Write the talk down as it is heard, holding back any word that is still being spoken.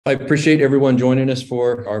I appreciate everyone joining us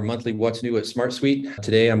for our monthly What's New at SmartSuite.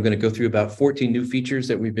 Today, I'm going to go through about 14 new features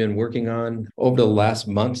that we've been working on over the last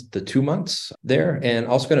month, the 2 months there, and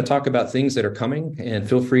also going to talk about things that are coming. And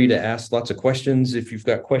feel free to ask lots of questions if you've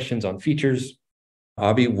got questions on features.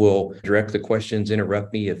 Abby will direct the questions,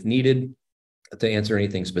 interrupt me if needed to answer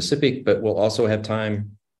anything specific, but we'll also have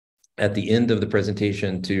time at the end of the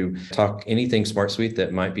presentation to talk anything SmartSuite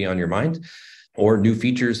that might be on your mind, or new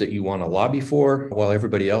features that you want to lobby for while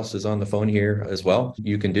everybody else is on the phone here as well,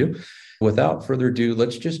 you can do. Without further ado,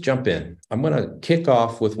 let's just jump in. I'm going to kick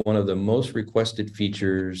off with one of the most requested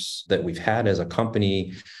features that we've had as a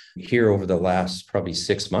company here over the last probably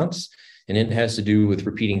 6 months. And it has to do with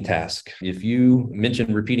repeating task. If you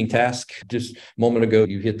mentioned repeating task just a moment ago,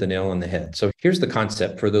 you hit the nail on the head. So here's the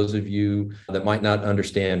concept for those of you that might not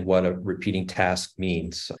understand what a repeating task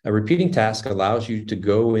means. A repeating task allows you to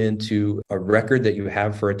go into a record that you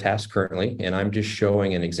have for a task currently. And I'm just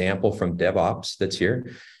showing an example from DevOps that's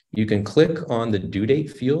here. You can click on the due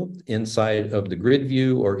date field inside of the grid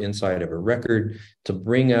view or inside of a record to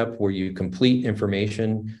bring up where you complete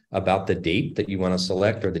information about the date that you want to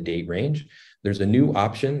select or the date range. There's a new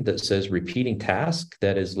option that says repeating task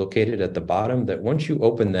that is located at the bottom, that once you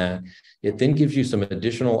open that, it then gives you some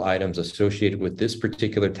additional items associated with this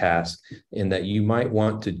particular task, and that you might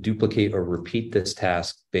want to duplicate or repeat this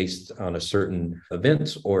task based on a certain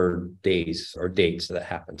events or days or dates that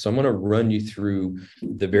happen. So I'm going to run you through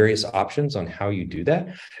the various options on how you do that.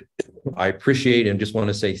 I appreciate and just want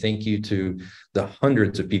to say thank you to the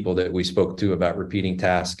hundreds of people that we spoke to about repeating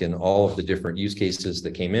tasks and all of the different use cases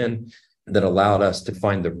that came in that allowed us to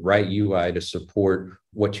find the right UI to support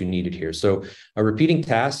what you needed here. So a repeating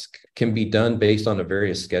task can be done based on a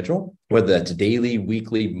various schedule, whether that's daily,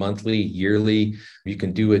 weekly, monthly, yearly. You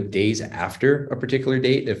can do it days after a particular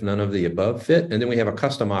date if none of the above fit. And then we have a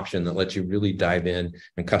custom option that lets you really dive in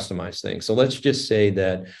and customize things. So let's just say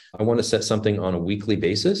that I want to set something on a weekly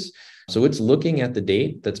basis. So it's looking at the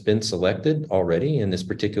date that's been selected already. In this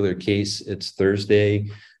particular case, it's Thursday,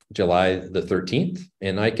 July the 13th.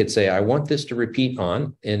 And I could say, I want this to repeat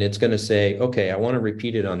on, and it's going to say, okay, I want to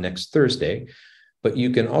repeat it on next Thursday. But you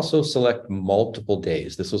can also select multiple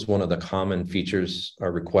days. This was one of the common features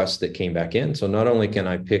or requests that came back in. So not only can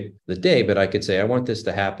I pick the day, but I could say, I want this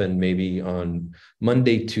to happen maybe on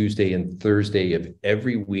Monday, Tuesday, and Thursday of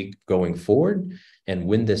every week going forward. And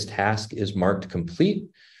when this task is marked complete,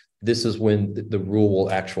 this is when the rule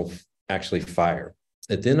will actually fire.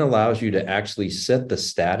 It then allows you to actually set the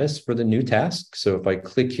status for the new task. So if I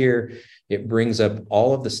click here, it brings up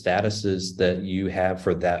all of the statuses that you have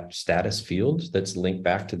for that status field that's linked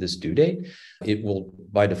back to this due date. It will,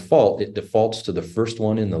 by default, it defaults to the first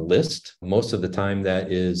one in the list. Most of the time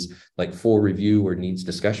that is like for review or needs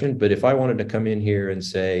discussion. But if I wanted to come in here and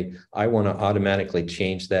say, I want to automatically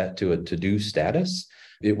change that to a to-do status,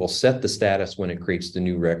 it will set the status when it creates the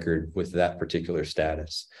new record with that particular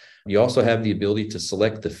status. You also have the ability to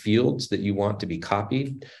select the fields that you want to be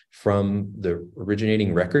copied from the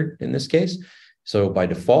originating record in this case. So by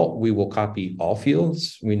default, we will copy all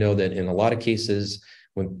fields. We know that in a lot of cases,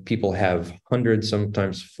 when people have hundreds,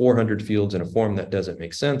 sometimes 400 fields in a form, that doesn't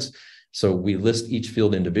make sense. So we list each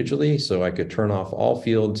field individually. So I could turn off all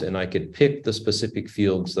fields and I could pick the specific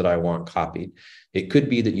fields that I want copied. It could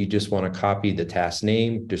be that you just want to copy the task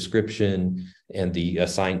name, description, and the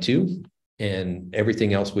assigned to, and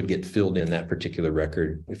everything else would get filled in that particular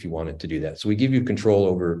record if you wanted to do that. So we give you control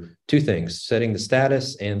over two things, setting the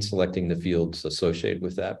status and selecting the fields associated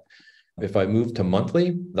with that. If I move to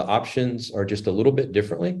monthly, the options are just a little bit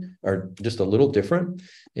different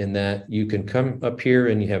in that you can come up here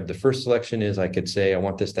and you have the first selection is I could say, I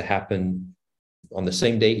want this to happen on the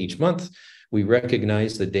same day each month. We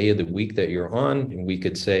recognize the day of the week that you're on, and we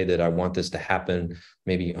could say that I want this to happen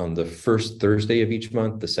maybe on the first Thursday of each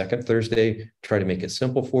month, the second Thursday, try to make it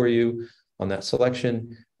simple for you on that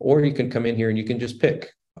selection. Or you can come in here and you can just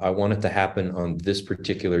pick, I want it to happen on this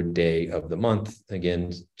particular day of the month.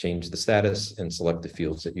 Again, change the status and select the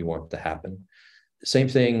fields that you want to happen. Same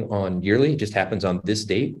thing on yearly, just happens on this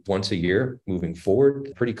date once a year moving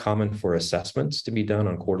forward. Pretty common for assessments to be done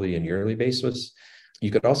on quarterly and yearly basis. You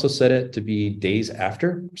could also set it to be days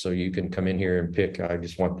after. So you can come in here and pick, I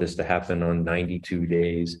just want this to happen on 92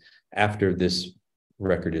 days after this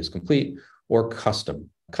record is complete, or custom.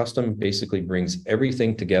 Custom basically brings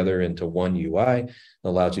everything together into one UI,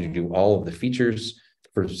 allows you to do all of the features.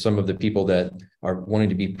 For some of the people that are wanting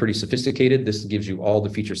to be pretty sophisticated, this gives you all the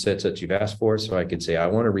feature sets that you've asked for. So I could say, I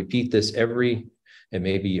want to repeat this every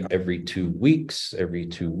 2 weeks, every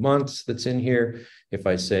 2 months that's in here. If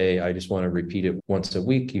I say, I just want to repeat it once a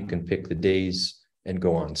week, you can pick the days and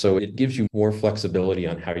go on. So it gives you more flexibility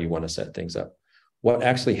on how you want to set things up. What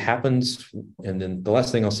actually happens, and then the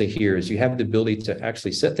last thing I'll say here is you have the ability to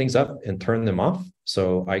actually set things up and turn them off.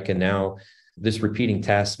 So I can now, this repeating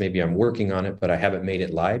task, maybe I'm working on it, but I haven't made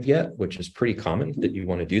it live yet, which is pretty common that you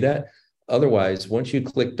want to do that. Otherwise, once you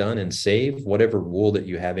click done and save, whatever rule that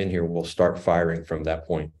you have in here will start firing from that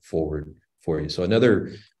point forward for you. So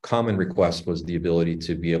another common request was the ability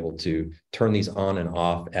to be able to turn these on and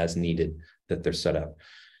off as needed that they're set up.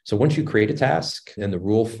 So once you create a task and the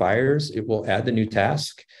rule fires, it will add the new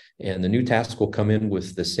task, and the new task will come in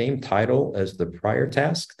with the same title as the prior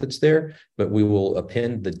task that's there, but we will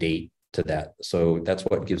append the date to that. So that's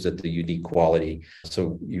what gives it the unique quality.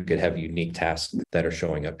 So you could have unique tasks that are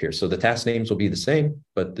showing up here. So the task names will be the same,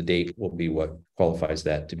 but the date will be what qualifies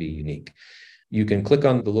that to be unique. You can click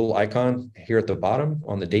on the little icon here at the bottom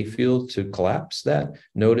on the date field to collapse that.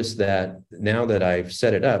 Notice that now that I've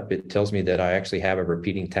set it up, it tells me that I actually have a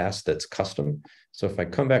repeating task that's custom. So if I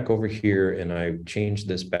come back over here and I change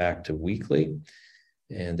this back to weekly,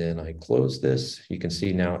 and then I close this, you can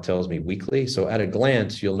see now it tells me weekly. So at a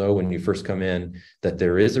glance, you'll know when you first come in that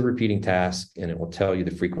there is a repeating task, and it will tell you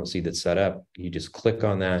the frequency that's set up. You just click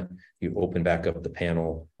on that, you open back up the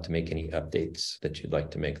panel to make any updates that you'd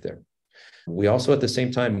like to make there. We also, at the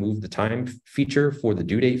same time, moved the time feature for the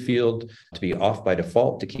due date field to be off by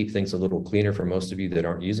default to keep things a little cleaner for most of you that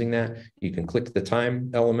aren't using that. You can click the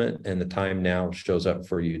time element, and the time now shows up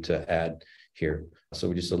for you to add here.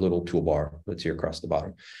 So just a little toolbar that's here across the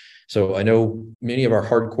bottom. So I know many of our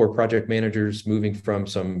hardcore project managers moving from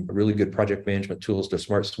some really good project management tools to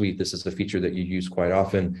SmartSuite. This is a feature that you use quite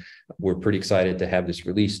often. We're pretty excited to have this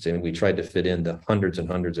released, and we tried to fit in the hundreds and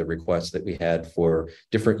hundreds of requests that we had for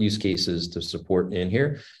different use cases to support in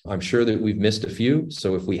here. I'm sure that we've missed a few.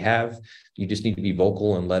 So if we have, you just need to be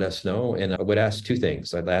vocal and let us know. And I would ask two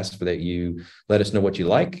things. I'd ask for that you let us know what you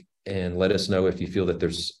like, and let us know if you feel that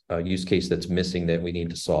there's a use case that's missing that we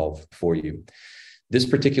need to solve for you. This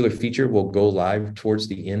particular feature will go live towards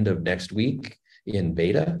the end of next week in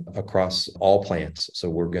beta across all plants. So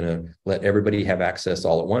we're going to let everybody have access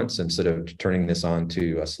all at once instead of turning this on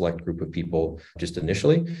to a select group of people just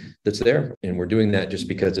initially that's there. And we're doing that just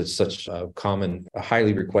because it's such a common, a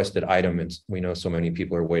highly requested item. And we know so many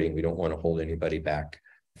people are waiting. We don't want to hold anybody back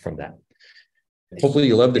from that. Hopefully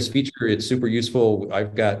you love this feature. It's super useful.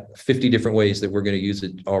 I've got 50 different ways that we're going to use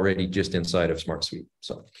it already just inside of SmartSuite.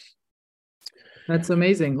 So that's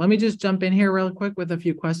amazing. Let me just jump in here real quick with a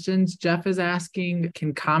few questions. Jeff is asking,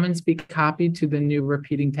 can comments be copied to the new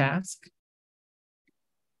repeating task?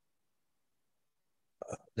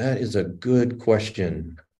 That is a good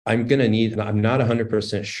question. I'm not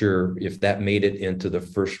 100% sure if that made it into the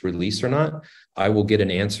first release or not. I will get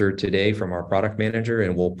an answer today from our product manager,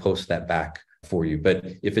 and we'll post that back for you. But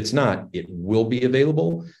if it's not, it will be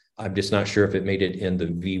available. I'm just not sure if it made it in the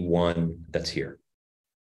V1 that's here.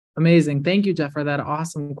 Amazing. Thank you, Jeff, for that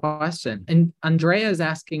awesome question. And Andrea is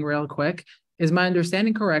asking real quick, is my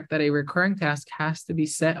understanding correct that a recurring task has to be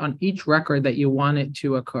set on each record that you want it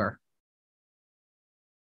to occur?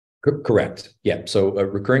 Correct. Yeah. So a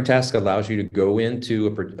recurring task allows you to go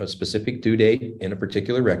into a specific due date in a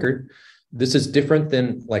particular record. This is different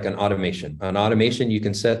than like an automation. An automation, you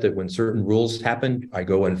can set that when certain rules happen, I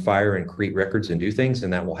go and fire and create records and do things,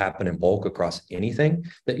 and that will happen in bulk across anything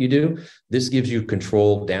that you do. This gives you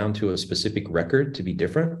control down to a specific record to be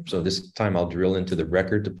different. So this time I'll drill into the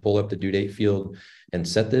record to pull up the due date field and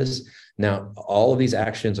set this. Now, all of these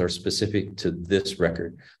actions are specific to this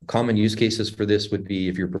record. Common use cases for this would be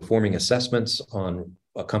if you're performing assessments on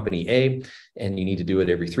a company A and you need to do it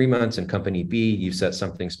every 3 months, and company B, you've set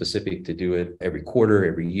something specific to do it every quarter,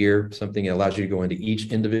 every year, something that allows you to go into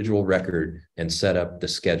each individual record and set up the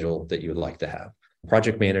schedule that you would like to have.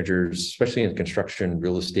 Project managers, especially in construction,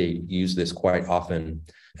 real estate, use this quite often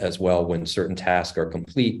as well. When certain tasks are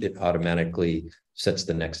complete, it automatically sets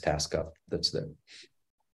the next task up that's there.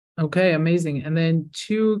 Okay, amazing. And then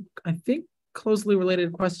two, I think, closely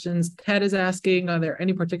related questions. Ted is asking, are there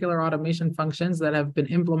any particular automation functions that have been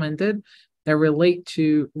implemented that relate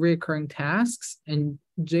to recurring tasks? And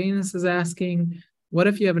Janus is asking, what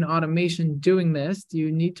if you have an automation doing this? Do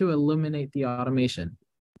you need to eliminate the automation?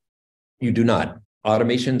 You do not.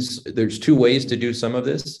 Automations, there's two ways to do some of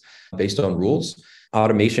this based on rules.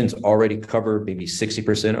 Automations already cover maybe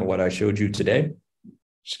 60% of what I showed you today.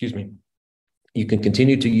 Excuse me. You can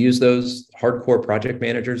continue to use those. Hardcore project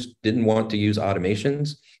managers didn't want to use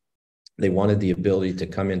automations. They wanted the ability to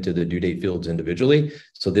come into the due date fields individually.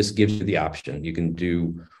 So this gives you the option. You can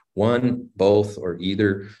do one, both, or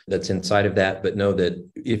either that's inside of that. But know that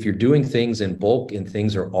if you're doing things in bulk and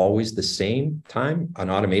things are always the same time, an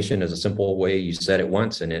automation is a simple way you set it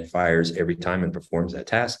once and it fires every time and performs that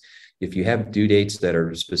task. If you have due dates that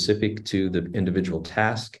are specific to the individual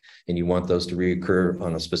task and you want those to reoccur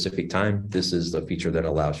on a specific time, this is the feature that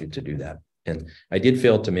allows you to do that. And I did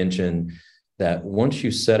fail to mention that once you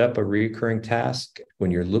set up a reoccurring task, when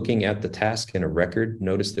you're looking at the task in a record,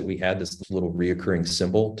 notice that we add this little reoccurring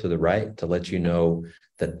symbol to the right to let you know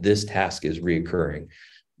that this task is reoccurring.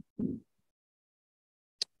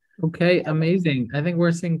 Okay, amazing. I think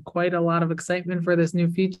we're seeing quite a lot of excitement for this new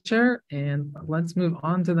feature, and let's move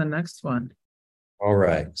on to the next one. All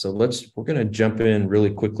right, so we're going to jump in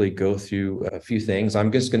really quickly, go through a few things.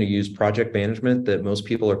 I'm just going to use project management that most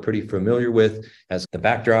people are pretty familiar with as the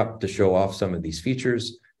backdrop to show off some of these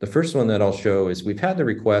features. The first one that I'll show is we've had the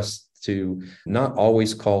request to not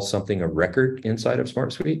always call something a record inside of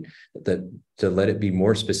SmartSuite, to let it be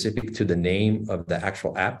more specific to the name of the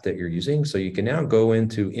actual app that you're using. So you can now go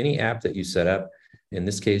into any app that you set up. In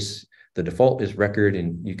this case, the default is record,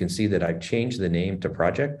 and you can see that I've changed the name to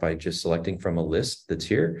project by just selecting from a list that's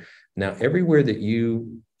here. Now, everywhere that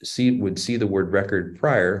you would see the word record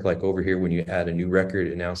prior, like over here, when you add a new record,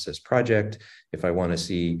 it now says project. If I want to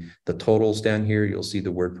see the totals down here, you'll see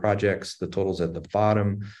the word projects, the totals at the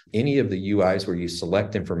bottom. Any of the UIs where you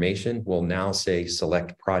select information will now say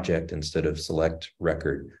select project instead of select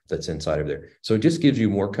record that's inside of there. So it just gives you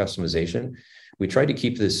more customization. We tried to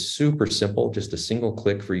keep this super simple, just a single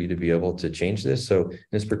click for you to be able to change this. So in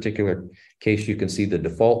this particular case, you can see the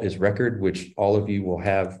default is record, which all of you will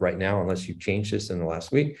have right now, unless you changed this in the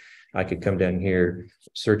last week. I could come down here,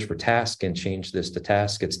 search for task, and change this to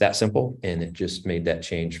task. It's that simple, and it just made that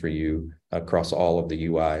change for you across all of the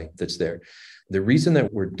UI that's there. The reason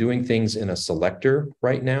that we're doing things in a selector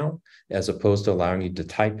right now, as opposed to allowing you to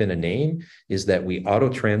type in a name, is that we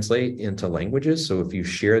auto-translate into languages. So if you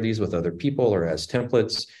share these with other people or as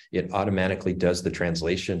templates, it automatically does the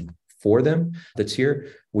translation for them that's here.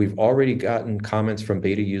 We've already gotten comments from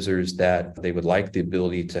beta users that they would like the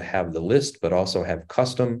ability to have the list, but also have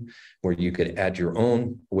custom, where you could add your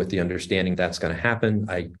own with the understanding that's going to happen.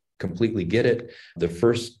 I completely get it. The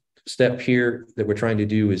first step here that we're trying to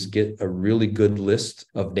do is get a really good list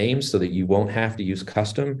of names so that you won't have to use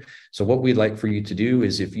custom. So what we'd like for you to do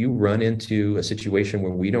is, if you run into a situation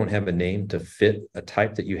where we don't have a name to fit a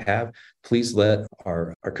type that you have, please let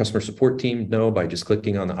our customer support team know by just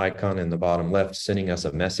clicking on the icon in the bottom left, sending us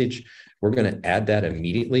a message. We're going to add that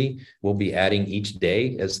immediately. We'll be adding each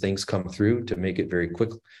day as things come through to make it very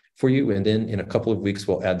quick for you. And then in a couple of weeks,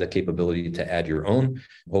 we'll add the capability to add your own.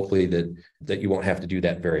 Hopefully that you won't have to do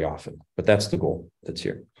that very often, but that's the goal that's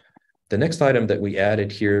here. The next item that we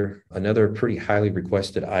added here, another pretty highly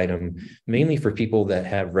requested item, mainly for people that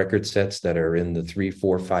have record sets that are in the 300,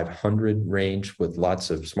 400, 500 range with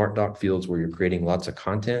lots of smart doc fields where you're creating lots of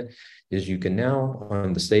content, is you can now,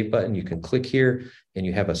 on the save button, you can click here and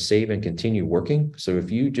you have a save and continue working. So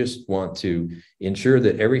if you just want to ensure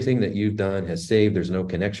that everything that you've done has saved, there's no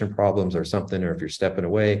connection problems or something, or if you're stepping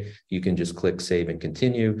away, you can just click save and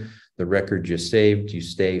continue. The record just saved, you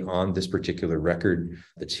stay on this particular record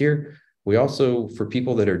that's here. We also, for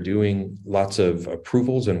people that are doing lots of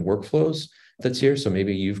approvals and workflows that's here, so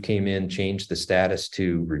maybe you've came in, changed the status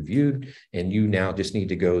to reviewed, and you now just need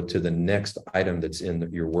to go to the next item that's in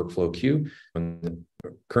your workflow queue.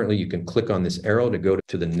 Currently, you can click on this arrow to go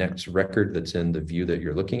to the next record that's in the view that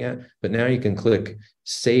you're looking at, but now you can click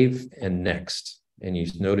save and next. And you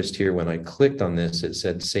noticed here when I clicked on this, it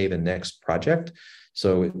said save and next project.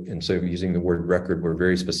 So instead of using the word record, we're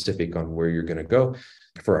very specific on where you're going to go.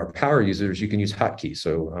 For our power users, you can use hotkeys.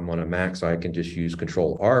 So I'm on a Mac, so I can just use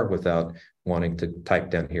Control R without wanting to type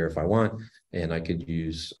down here if I want. And I could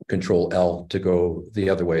use Control L to go the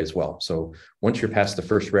other way as well. So once you're past the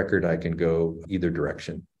first record, I can go either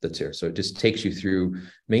direction that's here. So it just takes you through,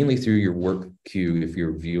 mainly through your work queue if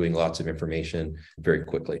you're viewing lots of information very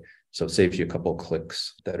quickly. So it saves you a couple of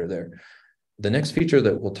clicks that are there. The next feature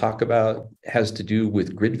that we'll talk about has to do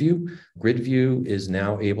with grid view. Grid view is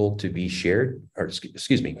now able to be shared, or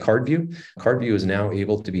excuse me, card view. Card view is now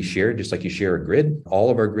able to be shared just like you share a grid.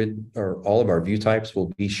 All of our grid, or all of our view types, will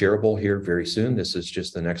be shareable here very soon. This is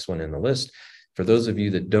just the next one in the list. For those of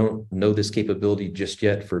you that don't know this capability just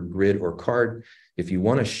yet for grid or card, if you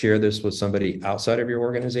want to share this with somebody outside of your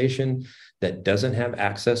organization that doesn't have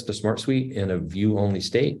access to SmartSuite in a view-only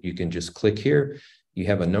state, you can just click here. You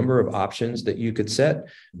have a number of options that you could set,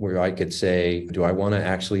 where I could say, do I want to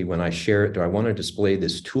actually, when I share it, do I want to display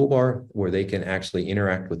this toolbar where they can actually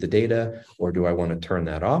interact with the data, or do I want to turn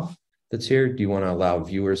that off? that's here? Do you want to allow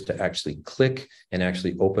viewers to actually click and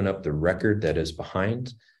actually open up the record that is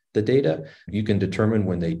behind the data? You can determine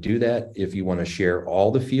when they do that if you want to share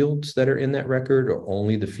all the fields that are in that record or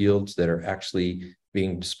only the fields that are actually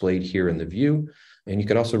being displayed here in the view. And you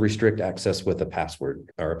could also restrict access with a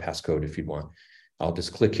password or a passcode if you want. I'll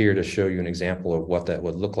just click here to show you an example of what that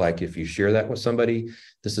would look like if you share that with somebody.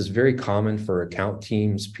 This is very common for account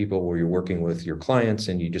teams, people where you're working with your clients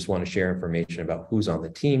and you just want to share information about who's on the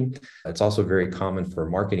team. It's also very common for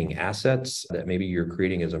marketing assets that maybe you're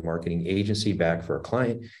creating as a marketing agency back for a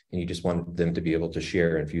client, and you just want them to be able to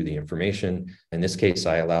share and view the information. In this case,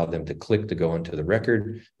 I allow them to click to go into the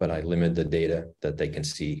record, but I limit the data that they can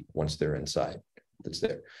see once they're inside. That's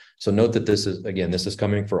there. So note that this is, again, this is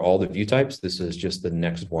coming for all the view types. This is just the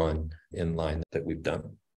next one in line that we've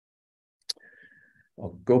done.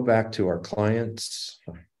 I'll go back to our clients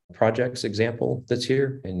projects example that's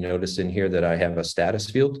here, and notice in here that I have a status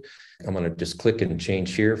field. I'm going to just click and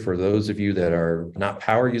change here. For those of you that are not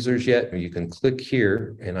power users yet, you can click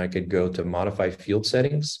here and I could go to modify field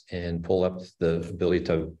settings and pull up the ability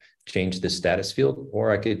to change the status field,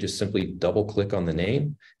 or I could just simply double click on the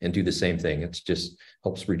name and do the same thing. It's just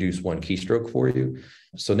helps reduce one keystroke for you.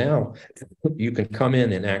 So now you can come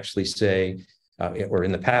in and actually say, or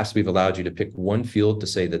in the past, we've allowed you to pick one field to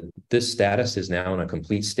say that this status is now in a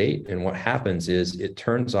complete state. And what happens is it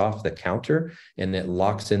turns off the counter and it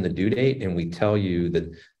locks in the due date. And we tell you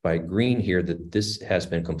that by green here that this has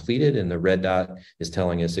been completed, and the red dot is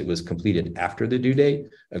telling us it was completed after the due date.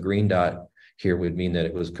 A green dot here would mean that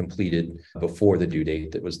it was completed before the due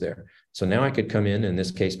date that was there. So now I could come in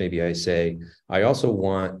this case, maybe I say, I also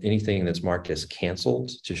want anything that's marked as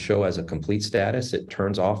canceled to show as a complete status. It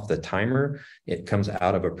turns off the timer. It comes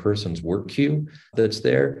out of a person's work queue that's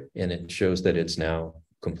there, and it shows that it's now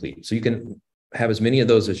complete. So you can have as many of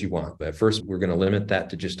those as you want. But at first, we're going to limit that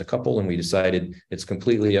to just a couple, and we decided it's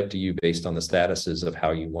completely up to you based on the statuses of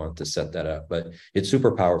how you want to set that up. But it's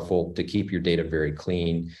super powerful to keep your data very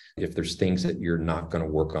clean if there's things that you're not going to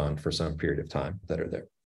work on for some period of time that are there.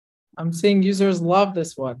 I'm seeing users love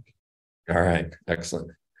this one. All right,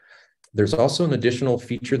 excellent. There's also an additional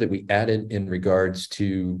feature that we added in regards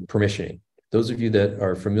to permissioning. Those of you that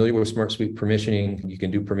are familiar with SmartSuite permissioning, you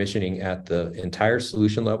can do permissioning at the entire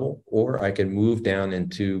solution level, or I can move down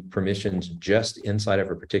into permissions just inside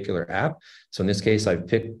of a particular app. So in this case, I've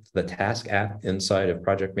picked the task app inside of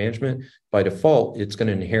project management. By default, it's going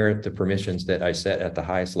to inherit the permissions that I set at the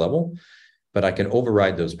highest level, but I can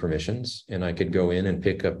override those permissions, and I could go in and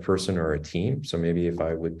pick a person or a team. So maybe if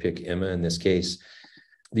I would pick Emma in this case,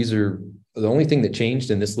 these are the only thing that changed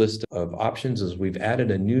in this list of options is we've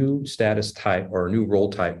added a new status type or a new role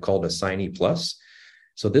type called Assignee Plus.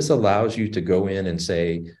 So this allows you to go in and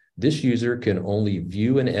say, this user can only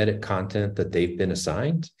view and edit content that they've been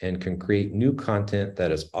assigned and can create new content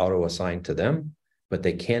that is auto-assigned to them, but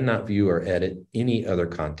they cannot view or edit any other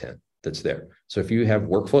content that's there. So if you have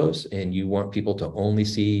workflows and you want people to only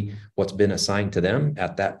see what's been assigned to them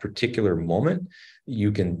at that particular moment,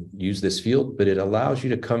 you can use this field, but it allows you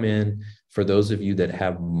to come in for those of you that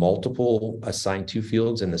have multiple assigned to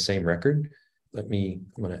fields in the same record. I'm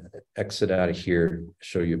going to exit out of here,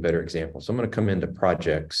 show you a better example. So I'm going to come into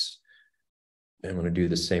projects. I'm going to do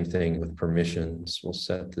the same thing with permissions. We'll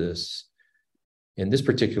set this. In this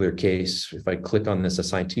particular case, if I click on this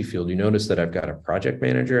assigned to field, you notice that I've got a project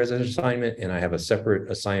manager as an assignment, and I have a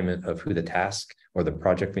separate assignment of who the task or the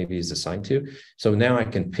project maybe is assigned to. So now I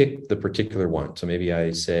can pick the particular one. So maybe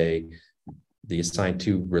I say the assigned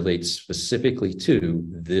to relates specifically to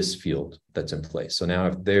this field that's in place. So now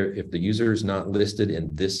if the user is not listed in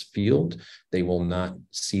this field, they will not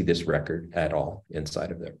see this record at all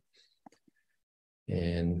inside of there.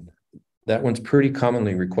 And that one's pretty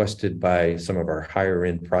commonly requested by some of our higher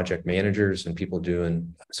end project managers and people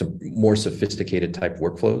doing some more sophisticated type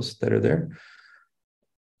workflows that are there.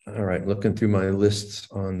 All right, looking through my lists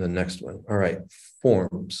on the next one. All right,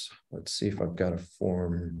 forms. Let's see if I've got a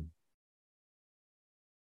form.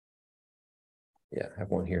 Yeah, I have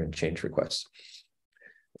one here in change requests.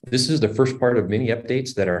 This is the first part of many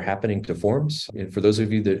updates that are happening to forms. And for those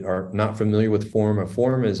of you that are not familiar with a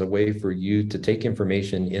form is a way for you to take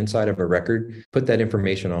information inside of a record, put that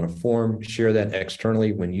information on a form, share that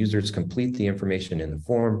externally. When users complete the information in the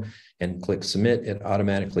form and click submit, it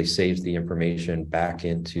automatically saves the information back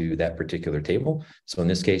into that particular table. So in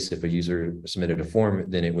this case, if a user submitted a form,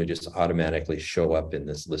 then it would just automatically show up in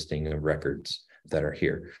this listing of records that are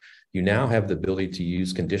here. You now have the ability to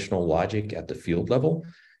use conditional logic at the field level.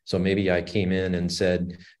 So maybe I came in and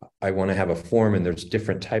said, I want to have a form and there's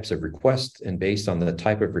different types of requests. And based on the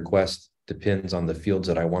type of request depends on the fields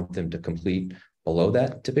that I want them to complete below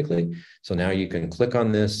that typically. So now you can click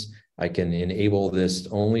on this. I can enable this to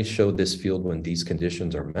only show this field when these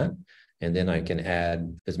conditions are met. And then I can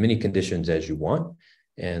add as many conditions as you want.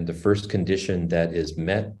 And the first condition that is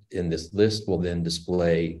met in this list will then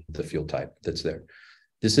display the field type that's there.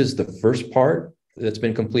 This is the first part that's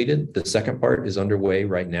been completed. The second part is underway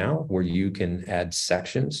right now, where you can add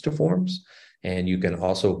sections to forms, and you can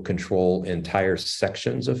also control entire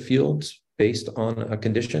sections of fields based on a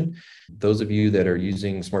condition. Those of you that are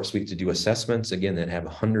using SmartSuite to do assessments, again, that have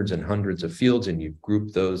hundreds and hundreds of fields, and you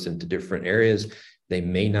group those into different areas, they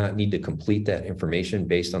may not need to complete that information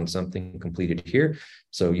based on something completed here.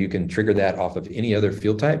 So you can trigger that off of any other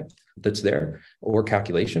field type that's there or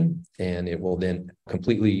calculation, and it will then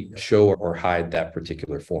completely show or hide that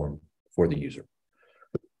particular form for the user.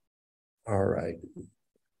 All right,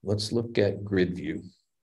 let's look at grid view.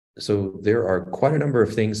 So there are quite a number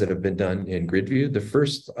of things that have been done in grid view. The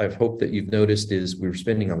first I hope that you've noticed is we're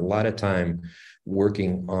spending a lot of time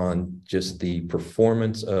working on just the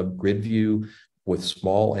performance of grid view with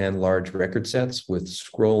small and large record sets, with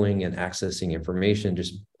scrolling and accessing information,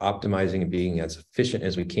 just optimizing and being as efficient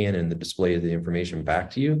as we can in the display of the information back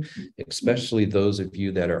to you, especially those of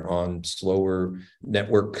you that are on slower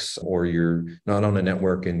networks, or you're not on a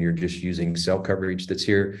network and you're just using cell coverage that's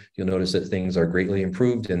here. You'll notice that things are greatly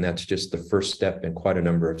improved, and that's just the first step in quite a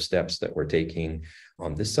number of steps that we're taking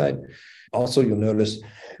on this side. Also, you'll notice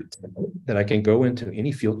that I can go into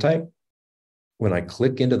any field type. When I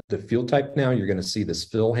click into the field type now, you're going to see this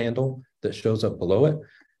fill handle that shows up below it.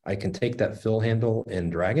 I can take that fill handle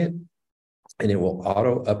and drag it, and it will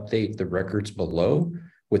auto update the records below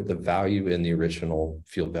with the value in the original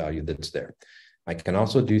field value that's there. I can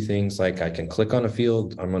also do things like I can click on a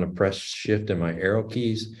field. I'm going to press Shift and my arrow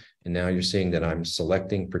keys, and now you're seeing that I'm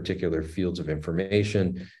selecting particular fields of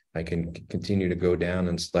information. I can continue to go down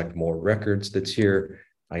and select more records that's here.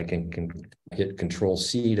 I can hit Control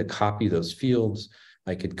C to copy those fields.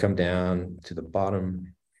 I could come down to the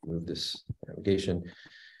bottom, move this navigation.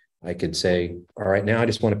 I could say, all right, now I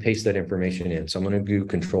just want to paste that information in. So I'm going to do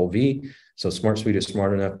Control V. So SmartSuite is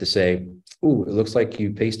smart enough to say, ooh, it looks like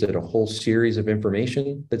you pasted a whole series of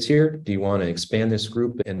information that's here. Do you want to expand this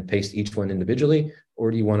group and paste each one individually? Or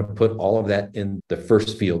do you want to put all of that in the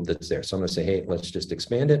first field that's there? So I'm going to say, hey, let's just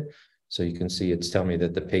expand it. So you can see it's telling me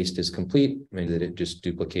that the paste is complete, and that it just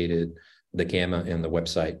duplicated the gamma and the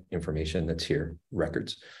website information that's here,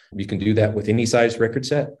 records. You can do that with any size record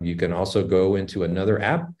set. You can also go into another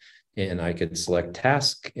app, and I could select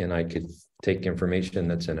task, and I could take information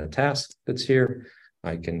that's in a task that's here.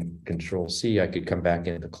 I can Control C, I could come back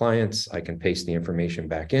into clients, I can paste the information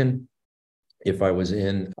back in. If I was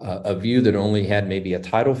in a view that only had maybe a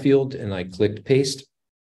title field and I clicked paste,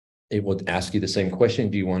 it will ask you the same question.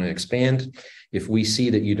 Do you want to expand? If we see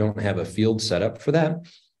that you don't have a field set up for that,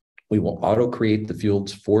 we will auto create the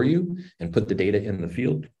fields for you and put the data in the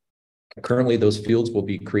field. Currently, those fields will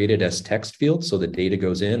be created as text fields, so the data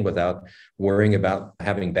goes in without worrying about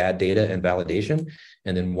having bad data and validation.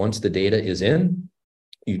 And then once the data is in,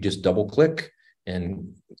 you just double click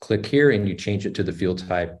and click here, and you change it to the field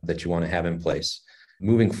type that you want to have in place.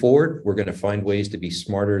 Moving forward, we're going to find ways to be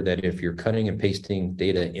smarter, that if you're cutting and pasting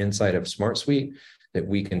data inside of SmartSuite, that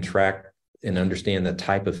we can track and understand the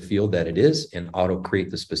type of field that it is and auto create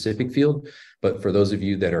the specific field. But for those of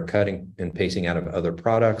you that are cutting and pasting out of other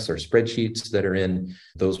products or spreadsheets that are in,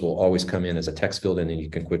 those will always come in as a text field, and then you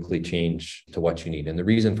can quickly change to what you need. And the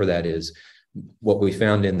reason for that is what we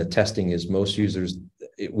found in the testing is most users,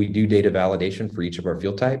 we do data validation for each of our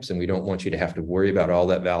field types, and we don't want you to have to worry about all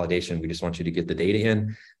that validation. We just want you to get the data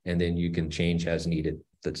in, and then you can change as needed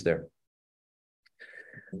that's there.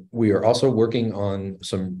 We are also working on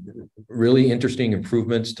some really interesting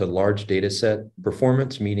improvements to large data set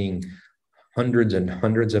performance, meaning hundreds and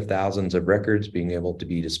hundreds of thousands of records being able to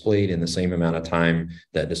be displayed in the same amount of time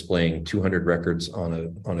that displaying 200 records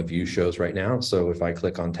on a view shows right now. So if I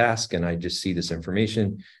click on task and I just see this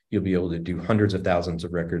information, you'll be able to do hundreds of thousands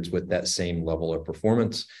of records with that same level of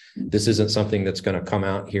performance. This isn't something that's going to come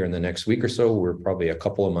out here in the next week or so. We're probably a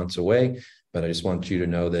couple of months away, but I just want you to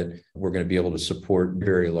know that we're going to be able to support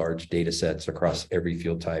very large data sets across every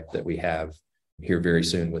field type that we have here very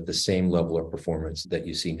soon with the same level of performance that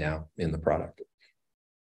you see now in the product.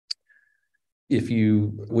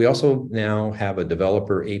 We also now have a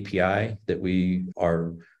developer API that we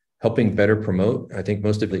are helping better promote. I think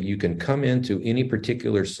most of it, you can come into any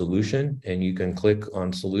particular solution and you can click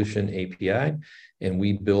on Solution API, and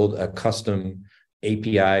we build a custom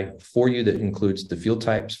API for you that includes the field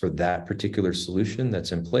types for that particular solution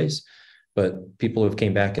that's in place. but people have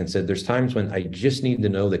came back and said, there's times when I just need to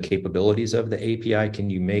know the capabilities of the API. Can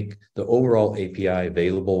you make the overall API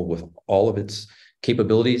available with all of its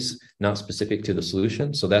capabilities, not specific to the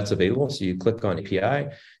solution? So that's available. So you click on API.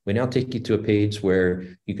 We now take you to a page where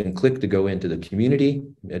you can click to go into the community,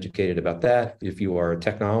 educated about that. If you are a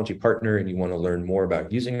technology partner and you want to learn more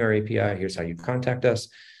about using our API, here's how you contact us.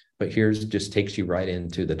 But here's just takes you right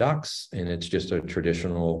into the docs, and it's just a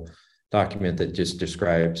traditional document that just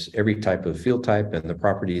describes every type of field type and the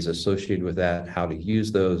properties associated with that, how to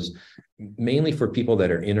use those, mainly for people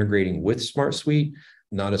that are integrating with SmartSuite,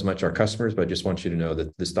 not as much our customers, but I just want you to know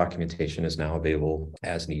that this documentation is now available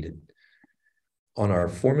as needed. On our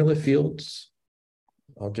formula fields,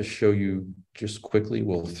 I'll just show you just quickly.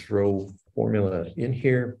 We'll throw formula in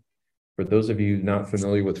here. For those of you not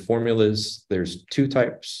familiar with formulas, there's two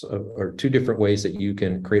types of, or two different ways that you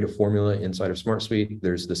can create a formula inside of SmartSuite.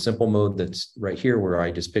 There's the simple mode that's right here where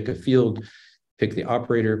I just pick a field, pick the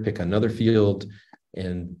operator, pick another field,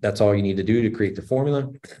 and that's all you need to do to create the formula.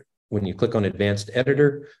 When you click on Advanced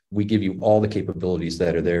Editor, we give you all the capabilities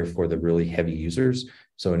that are there for the really heavy users.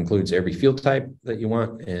 So it includes every field type that you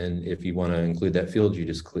want. And if you want to include that field, you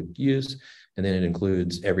just click Use. And then it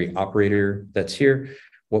includes every operator that's here.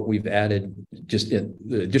 What we've added, just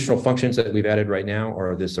the additional functions that we've added right now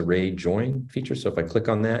are this array join feature. So if I click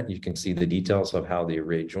on that, you can see the details of how the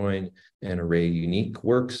array join and array unique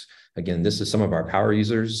works. Again, this is some of our power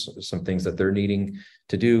users, some things that they're needing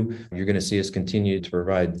to do. You're going to see us continue to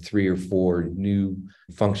provide 3 or 4 new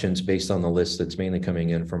functions based on the list that's mainly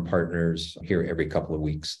coming in from partners here every couple of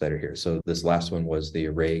weeks that are here. So this last one was the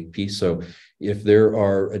array piece. So if there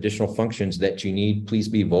are additional functions that you need, please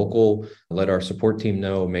be vocal. Let our support team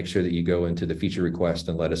know. Make sure that you go into the feature request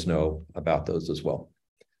and let us know about those as well.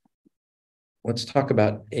 Let's talk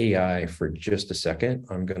about AI for just a second.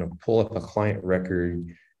 I'm going to pull up a client record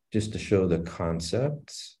just to show the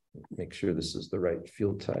concept. Make sure this is the right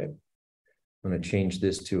field type. I'm going to change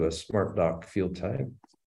this to a SmartDoc field type.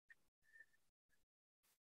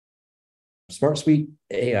 SmartSuite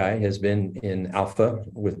AI has been in alpha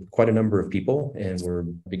with quite a number of people, and we're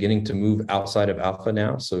beginning to move outside of alpha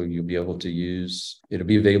now. So you'll be able to use, it'll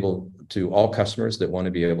be available to all customers that want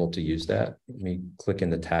to be able to use that. Let me click in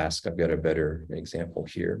the task. I've got a better example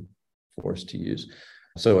here for us to use.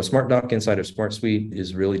 So a SmartDoc inside of SmartSuite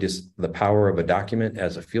is really just the power of a document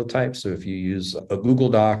as a field type. So if you use a Google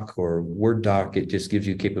Doc or Word doc, it just gives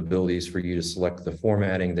you capabilities for you to select the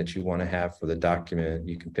formatting that you want to have for the document.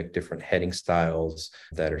 You can pick different heading styles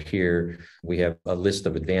that are here. We have a list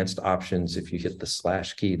of advanced options. If you hit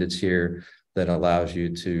the / key that's here, that allows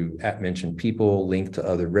you to mention people, link to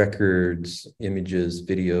other records, images,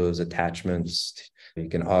 videos, attachments. You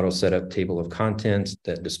can auto set up table of contents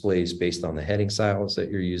that displays based on the heading styles that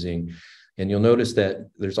you're using. And you'll notice that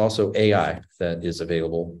there's also AI that is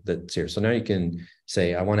available that's here. So now you can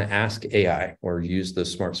say, I want to ask AI or use the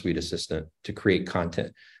SmartSuite Assistant to create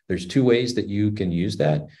content. There's 2 ways that you can use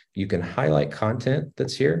that. You can highlight content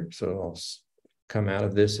that's here. So I'll come out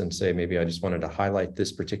of this and say, maybe I just wanted to highlight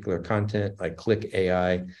this particular content. I click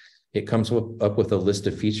AI. It comes up with a list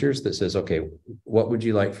of features that says, okay, what would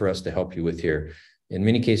you like for us to help you with here? In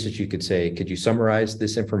many cases, you could say, could you summarize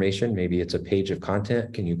this information? Maybe it's a page of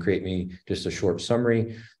content. Can you create me just a short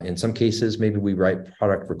summary? In some cases, maybe we write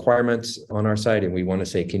product requirements on our site and we want to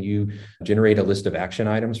say, can you generate a list of action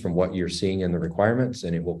items from what you're seeing in the requirements?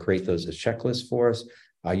 And it will create those as checklists for us.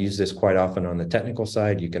 I use this quite often on the technical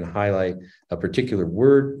side. You can highlight a particular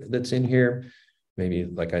word that's in here. Maybe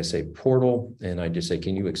like I say, portal, and I just say,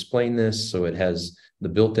 can you explain this? So it has the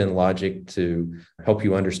built-in logic to help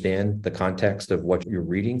you understand the context of what you're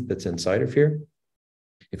reading that's inside of here.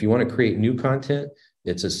 If you want to create new content,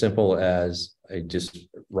 it's as simple as I just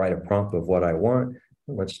write a prompt of what I want.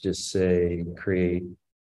 Let's just say create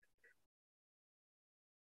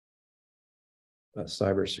a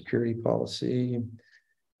cybersecurity policy.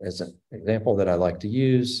 As an example that I like to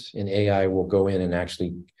use, in AI will go in and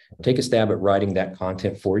actually take a stab at writing that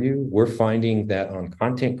content for you. We're finding that on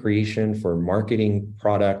content creation for marketing,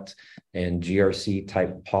 product, and GRC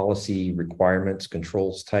type policy requirements,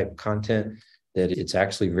 controls type content, that it's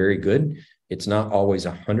actually very good. It's not always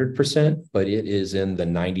 100%, but it is in the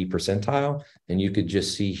 90 percentile. And you could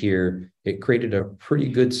just see here, it created a pretty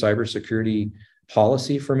good cybersecurity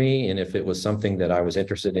policy for me. And if it was something that I was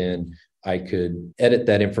interested in, I could edit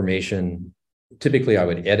that information. Typically, I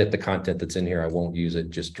would edit the content that's in here. I won't use it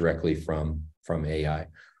just directly from AI.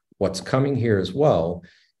 What's coming here as well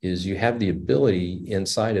is you have the ability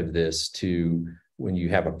inside of this to, when you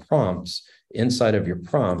have a prompt, inside of your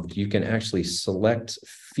prompt, you can actually select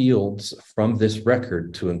fields from this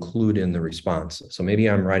record to include in the response. So maybe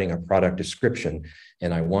I'm writing a product description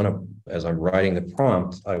and I want to, as I'm writing the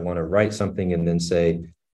prompt, I want to write something and then say,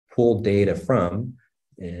 pull data from,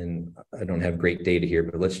 and I don't have great data here,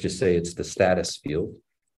 but let's just say it's the status field.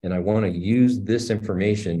 And I want to use this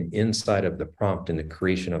information inside of the prompt in the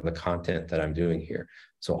creation of the content that I'm doing here.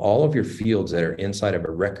 So all of your fields that are inside of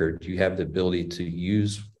a record, you have the ability to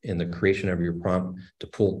use in the creation of your prompt to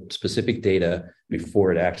pull specific data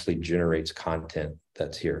before it actually generates content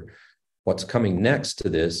that's here. What's coming next to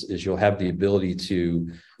this is you'll have the ability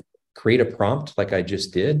to create a prompt like I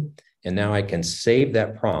just did. And now I can save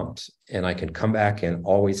that prompt and I can come back and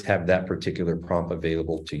always have that particular prompt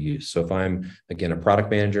available to use. So if I'm, again, a product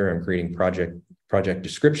manager, I'm creating project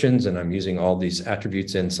descriptions and I'm using all these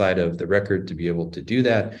attributes inside of the record to be able to do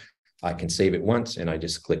that, I can save it once and I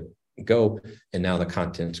just click go. And now the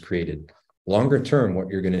content's created. Longer term, what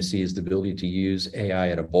you're going to see is the ability to use AI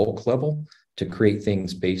at a bulk level to create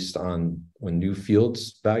things based on when new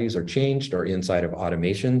fields values are changed or inside of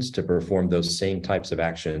automations to perform those same types of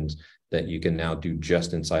actions that you can now do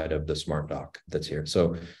just inside of the Smart Doc that's here.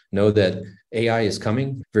 So know that AI is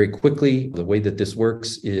coming very quickly. The way that this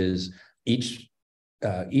works is each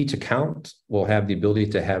account will have the ability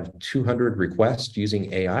to have 200 requests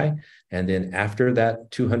using AI. And then after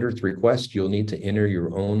that 200th request, you'll need to enter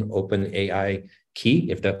your own open AI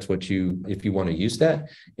key if that's what if you want to use that.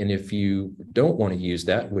 And if you don't want to use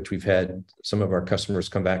that, which we've had some of our customers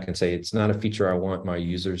come back and say, it's not a feature I want my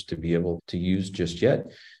users to be able to use just yet,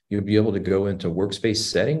 you'll be able to go into workspace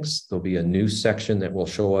settings. There'll be a new section that will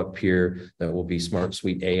show up here that will be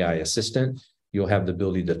SmartSuite AI Assistant. You'll have the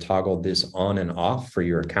ability to toggle this on and off for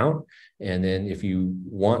your account. And then if you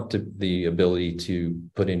want the ability to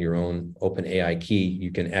put in your own open AI key,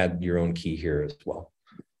 you can add your own key here as well.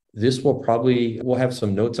 This we'll have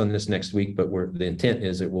some notes on this next week, but the intent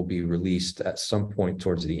is it will be released at some point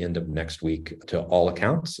towards the end of next week to all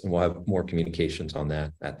accounts, and we'll have more communications on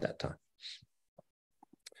that at that time.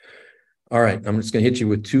 All right, I'm just going to hit you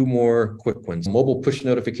with two more quick ones. Mobile push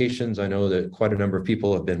notifications. I know that quite a number of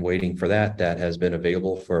people have been waiting for that. That has been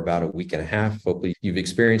available for about a week and a half. Hopefully you've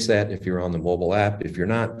experienced that if you're on the mobile app. If you're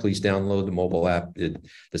not, please download the mobile app.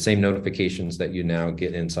 The same notifications that you now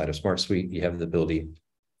get inside of SmartSuite, you have the ability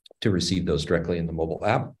to receive those directly in the mobile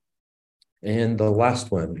app. And the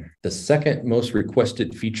last one, the second most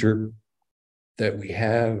requested feature that we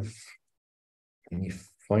have, let me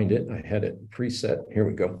find it. I had it preset. Here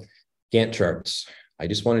we go. Gantt charts. I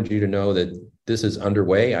just wanted you to know that this is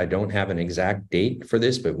underway. I don't have an exact date for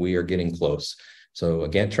this, but we are getting close. So a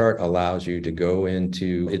Gantt chart allows you to go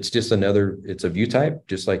into, it's a view type,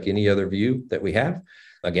 just like any other view that we have.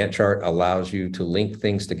 A Gantt chart allows you to link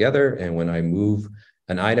things together. And when I move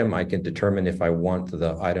an item, I can determine if I want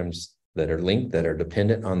the items that are linked, that are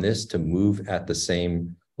dependent on this, to move at the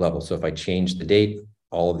same level. So if I change the date,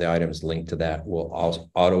 all of the items linked to that will also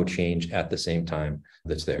auto change at the same time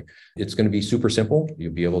that's there. It's going to be super simple.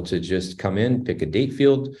 You'll be able to just come in, pick a date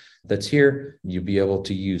field that's here. You'll be able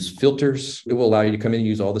to use filters. It will allow you to come in and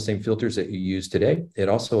use all the same filters that you use today. It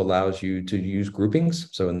also allows you to use groupings.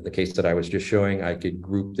 So in the case that I was just showing, I could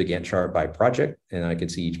group the Gantt chart by project, and I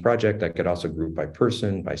could see each project. I could also group by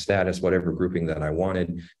person, by status, whatever grouping that I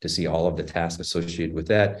wanted to see all of the tasks associated with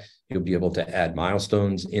that. You'll be able to add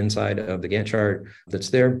milestones inside of the Gantt chart that's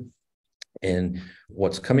there. And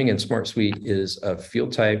what's coming in SmartSuite is a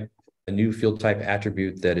new field type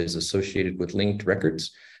attribute that is associated with linked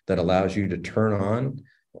records that allows you to turn on.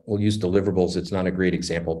 We'll use deliverables. It's not a great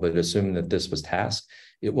example, but assume that this was task.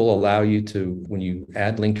 It will allow you to, when you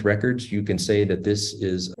add linked records, you can say that this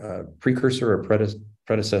is a precursor or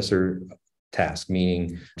predecessor task,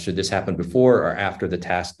 meaning should this happen before or after the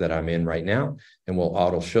task that I'm in right now? And we'll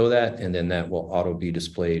auto show that, and then that will auto be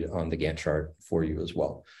displayed on the Gantt chart for you as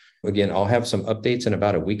well. Again, I'll have some updates in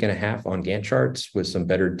about a week and a half on Gantt charts with some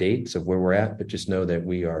better dates of where we're at, but just know that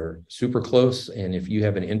we are super close. And if you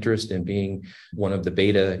have an interest in being one of the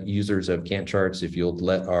beta users of Gantt charts, if you'll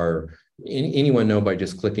let anyone know by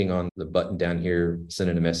just clicking on the button down here,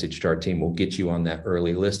 sending a message to our team, we'll get you on that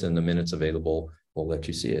early list, and the minutes available, we'll let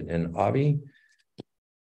you see it. And Avi,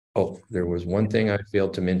 there was one thing I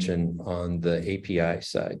failed to mention on the API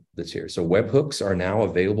side that's here. So webhooks are now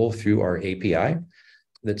available through our API.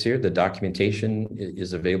 That's here. The documentation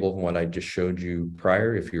is available from what I just showed you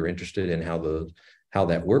prior. If you're interested in how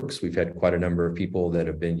that works, we've had quite a number of people that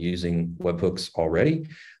have been using webhooks already.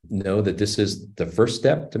 Know that this is the first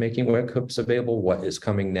step to making webhooks available. What is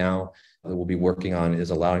coming now that we'll be working on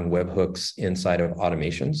is allowing webhooks inside of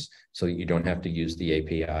automations so that you don't have to use the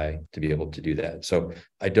API to be able to do that. So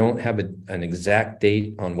I don't have an exact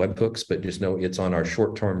date on webhooks, but just know it's on our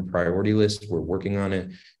short-term priority list. We're working on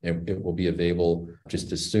it, and it will be available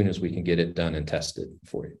just as soon as we can get it done and tested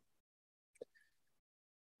for you.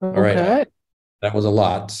 Okay. All right. That was a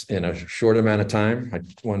lot in a short amount of time. I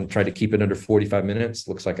want to try to keep it under 45 minutes.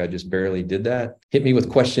 Looks like I just barely did that. Hit me with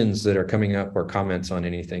questions that are coming up or comments on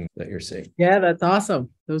anything that you're seeing. Yeah, that's awesome.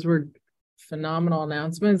 Those were phenomenal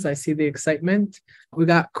announcements. I see the excitement. We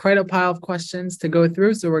got quite a pile of questions to go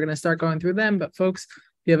through, so we're going to start going through them. But folks,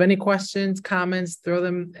 if you have any questions, comments, throw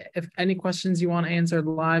them. If any questions you want answered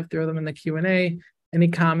live, throw them in the Q&A. Any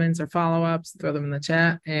comments or follow-ups, throw them in the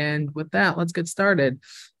chat. And with that, let's get started.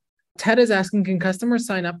 Ted is asking, can customers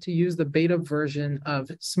sign up to use the beta version of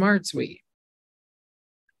SmartSuite?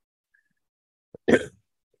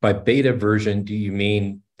 By beta version, do you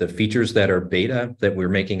mean the features that are beta that we're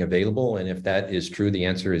making available? And if that is true, the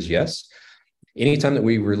answer is yes. Anytime that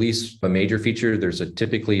we release a major feature, there's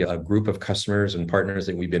typically a group of customers and partners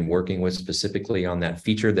that we've been working with specifically on that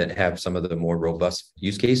feature that have some of the more robust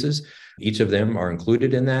use cases. Each of them are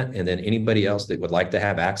included in that. And then anybody else that would like to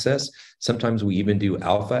have access, sometimes we even do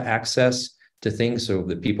alpha access to things so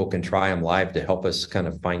that people can try them live to help us kind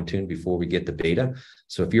of fine tune before we get the beta.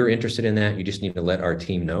 So if you're interested in that, you just need to let our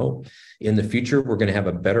team know. In the future, we're going to have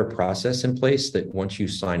a better process in place that once you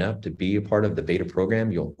sign up to be a part of the beta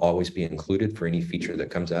program, you'll always be included for any feature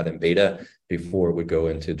that comes out in beta before it would go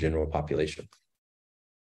into general population.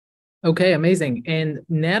 Okay, amazing. And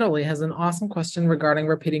Natalie has an awesome question regarding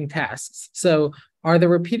repeating tasks. So are the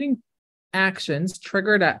repeating actions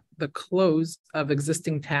triggered at the close of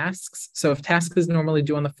existing tasks? So if task is normally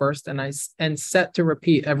due on the first and set to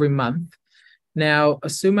repeat every month, now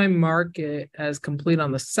assume I mark it as complete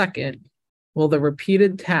on the second, will the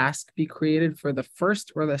repeated task be created for the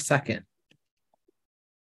first or the second?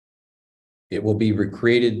 It will be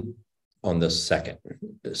recreated on the second.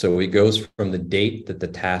 So it goes from the date that the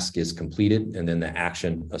task is completed and then the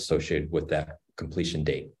action associated with that completion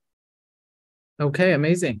date. Okay,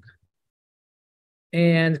 amazing.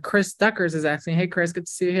 And Chris Duckers is asking, hey, Chris, good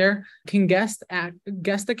to see you here. Can guest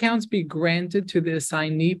accounts be granted to the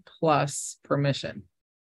assignee plus permission?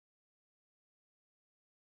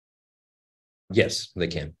 Yes, they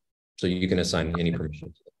can. So you can assign any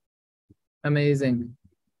permissions. Amazing.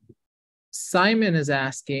 Simon is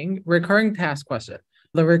asking, recurring task question.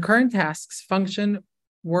 The recurring tasks function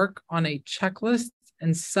work on a checklist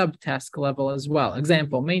and subtask level as well.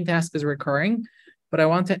 Example, main task is recurring, but I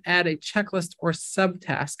want to add a checklist or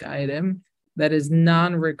subtask item that is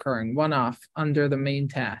non-recurring, one-off under the main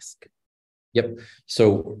task. Yep.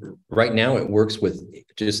 So right now it works with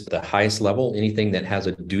just the highest level, anything that has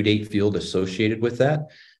a due date field associated with that.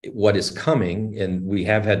 What is coming, and we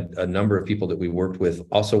have had a number of people that we worked with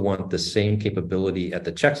also want the same capability at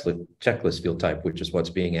the checklist field type, which is what's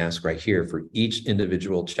being asked right here for each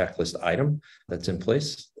individual checklist item that's in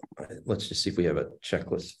place. Let's just see if we have a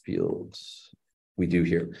checklist field. We do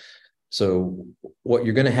here. So what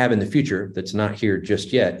you're going to have in the future that's not here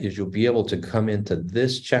just yet is you'll be able to come into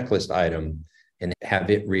this checklist item and have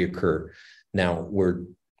it reoccur. Now,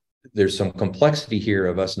 there's some complexity here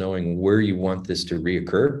of us knowing where you want this to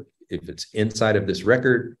reoccur, if it's inside of this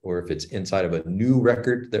record or if it's inside of a new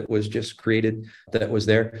record that was just created that was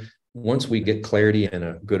there. Once we get clarity and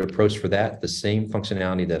a good approach for that, the same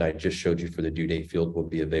functionality that I just showed you for the due date field will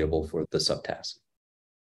be available for the subtask.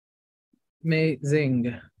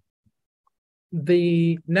 Amazing.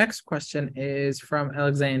 The next question is from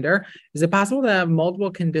Alexander. Is it possible to have multiple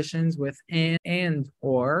conditions with and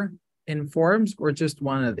or in forms, or just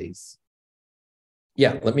one of these?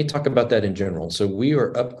 Yeah, let me talk about that in general. So we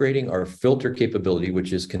are upgrading our filter capability,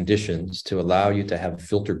 which is conditions, to allow you to have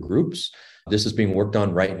filter groups. This is being worked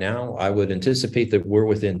on right now. I would anticipate that we're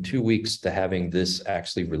within 2 weeks to having this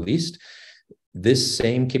actually released. This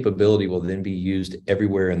same capability will then be used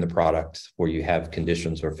everywhere in the product where you have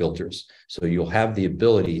conditions or filters. So you'll have the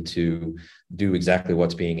ability to do exactly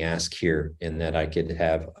what's being asked here, in that I could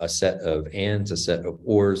have a set of ands, a set of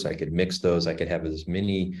ors, I could mix those, I could have as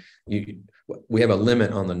many. We have a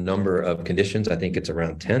limit on the number of conditions. I think it's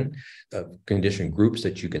around 10 condition groups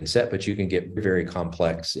that you can set, but you can get very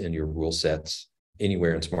complex in your rule sets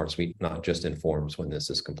anywhere in SmartSuite, not just in forms when this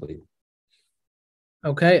is complete.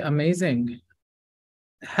 Okay, amazing.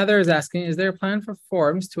 Heather is asking, is there a plan for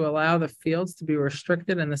forms to allow the fields to be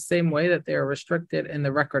restricted in the same way that they are restricted in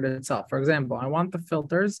the record itself? For example, I want the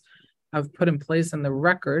filters I've put in place in the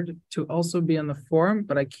record to also be on the form,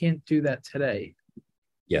 but I can't do that today.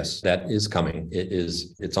 Yes, that is coming.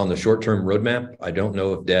 It's on the short-term roadmap. I don't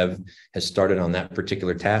know if Dev has started on that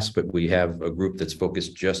particular task, but we have a group that's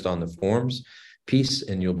focused just on the forms piece,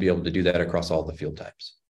 and you'll be able to do that across all the field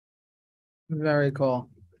types. Very cool.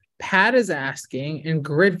 Pat is asking, in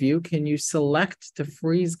grid view, can you select to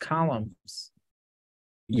freeze columns?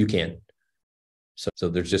 You can. So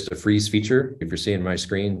there's just a freeze feature. If you're seeing my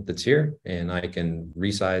screen that's here, and I can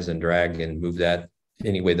resize and drag and move that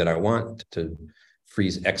any way that I want to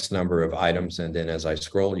freeze X number of items. And then as I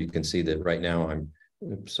scroll, you can see that right now I'm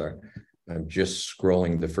just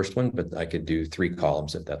scrolling the first one, but I could do 3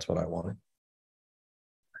 columns if that's what I wanted.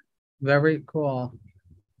 Very cool.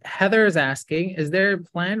 Heather is asking, is there a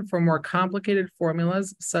plan for more complicated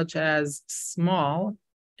formulas such as small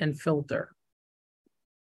and filter?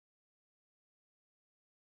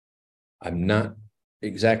 I'm not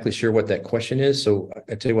exactly sure what that question is. So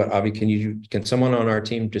I tell you what, Avi, can someone on our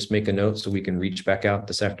team just make a note so we can reach back out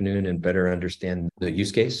this afternoon and better understand the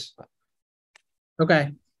use case?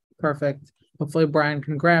 Okay, perfect. Hopefully Brian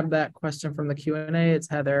can grab that question from the Q&A. It's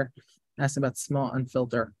Heather asking about small and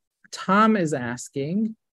filter. Tom is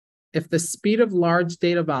asking, if the speed of large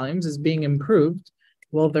data volumes is being improved,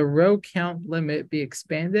 will the row count limit be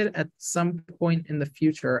expanded at some point in the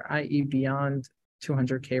future, i.e. beyond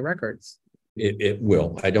 200K records? It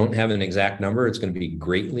will. I don't have an exact number. It's going to be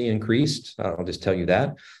greatly increased. I'll just tell you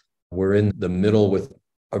that. We're in the middle with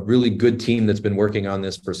a really good team that's been working on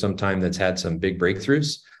this for some time, that's had some big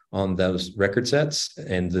breakthroughs on those record sets.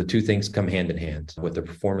 And the two things come hand in hand, with the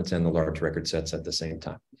performance and the large record sets at the same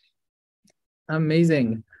time.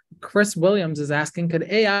 Amazing. Chris Williams is asking, could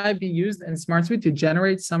AI be used in SmartSuite to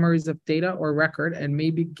generate summaries of data or record and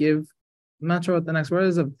maybe give, I'm not sure what the next word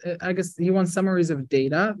is, I guess he wants summaries of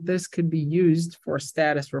data. This could be used for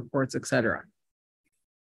status reports, etc.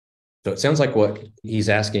 So it sounds like what he's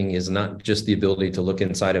asking is not just the ability to look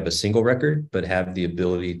inside of a single record, but have the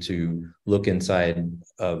ability to look inside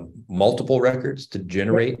multiple records to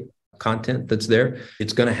generate content that's there.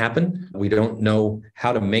 It's going to happen. We don't know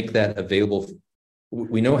how to make that available.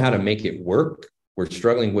 We know how to make it work. We're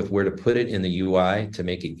struggling with where to put it in the UI to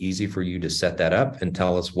make it easy for you to set that up and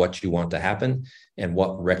tell us what you want to happen and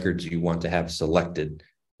what records you want to have selected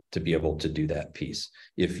to be able to do that piece.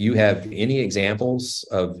 If you have any examples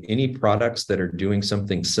of any products that are doing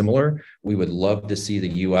something similar, we would love to see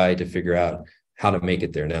the UI to figure out how to make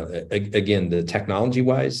it there. Now, again, the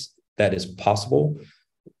technology-wise, that is possible.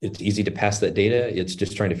 It's easy to pass that data. It's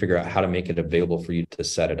just trying to figure out how to make it available for you to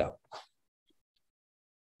set it up.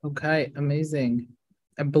 Okay, amazing.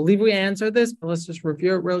 I believe we answered this, but let's just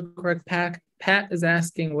review it real quick. Pat is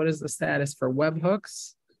asking, what is the status for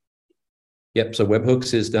webhooks? Yep. So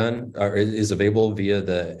webhooks is done, or is available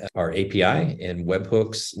via our API, and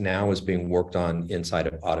webhooks now is being worked on inside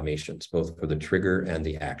of automations, both for the trigger and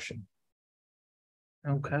the action.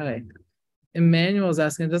 Okay. Emmanuel is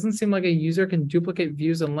asking, it doesn't seem like a user can duplicate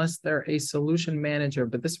views unless they're a solution manager,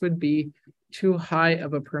 but this would be too high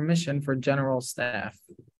of a permission for general staff.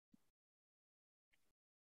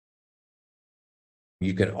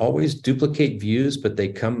 You can always duplicate views, but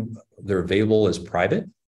they're available as private.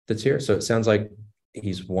 That's here. So it sounds like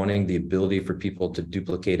he's wanting the ability for people to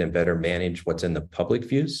duplicate and better manage what's in the public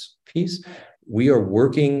views piece. We are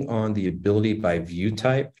working on the ability by view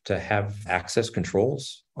type to have access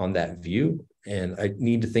controls on that view. And I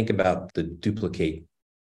need to think about the duplicate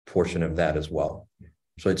portion of that as well.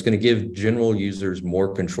 So it's going to give general users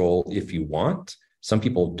more control if you want. Some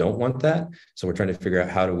people don't want that. So we're trying to figure out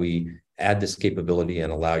how do we add this capability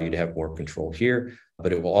and allow you to have more control here.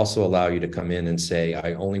 But it will also allow you to come in and say,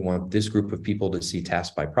 I only want this group of people to see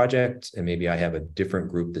tasks by project, and maybe I have a different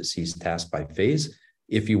group that sees tasks by phase.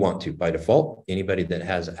 If you want to, by default, anybody that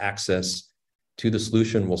has access to the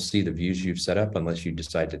solution will see the views you've set up unless you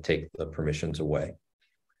decide to take the permissions away.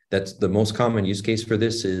 That's the most common use case for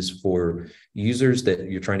this, is for users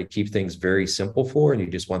that you're trying to keep things very simple for, and you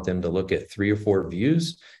just want them to look at 3 or 4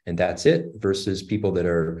 views and that's it, versus people that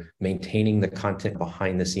are maintaining the content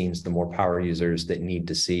behind the scenes, the more power users that need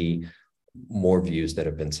to see more views that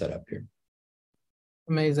have been set up here.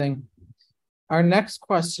 Amazing. Our next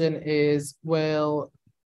question is, will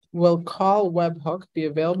call webhook be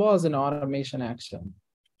available as an automation action?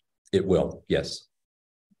 It will, yes.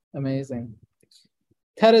 Amazing.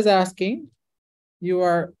 Ted is asking, you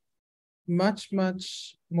are much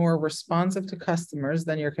more responsive to customers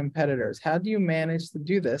than your competitors. How do you manage to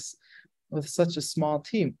do this with such a small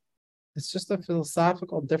team? It's just a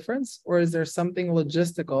philosophical difference, or is there something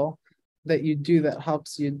logistical that you do that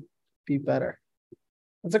helps you be better?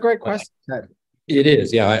 That's a great question, Ted. It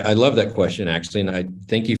is. Yeah, I love that question, actually. And I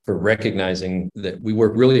thank you for recognizing that we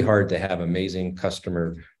work really hard to have amazing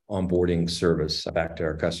customer onboarding service back to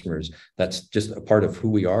our customers. That's just a part of who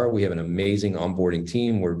we are. We have an amazing onboarding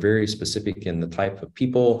team. We're very specific in the type of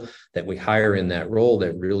people that we hire in that role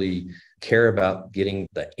that really care about getting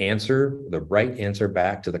the right answer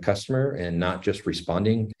back to the customer and not just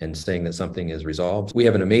responding and saying that something is resolved. We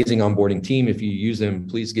have an amazing onboarding team. If you use them,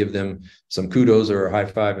 please give them some kudos or a high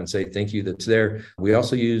five and say thank you that's there. We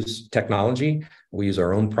also use technology. We use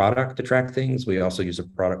our own product to track things. We also use a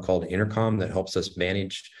product called Intercom that helps us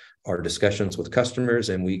manage our discussions with customers,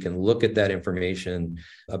 and we can look at that information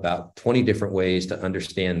about 20 different ways to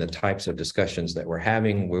understand the types of discussions that we're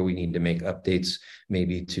having, where we need to make updates,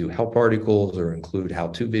 maybe to help articles or include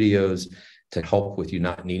how-to videos to help with you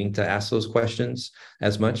not needing to ask those questions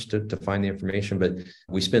as much to find the information. But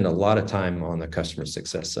we spend a lot of time on the customer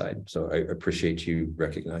success side. So I appreciate you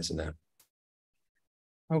recognizing that.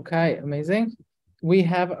 Okay, amazing. We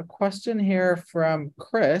have a question here from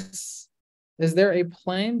Chris. Is there a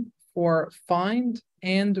plan for find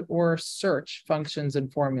and or search functions in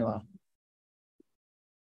Formula?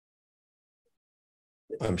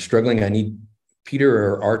 I'm struggling. I need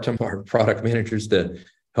Peter or Artem, our product managers, to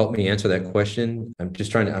help me answer that question. I'm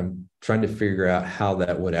trying to figure out how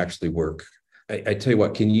that would actually work. I tell you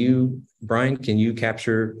what, Brian, can you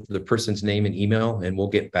capture the person's name and email, and we'll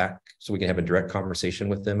get back so we can have a direct conversation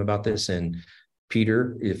with them about this? And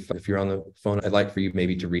Peter, if you're on the phone, I'd like for you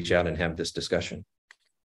maybe to reach out and have this discussion.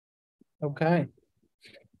 Okay.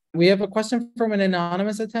 We have a question from an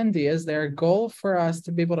anonymous attendee. Is there a goal for us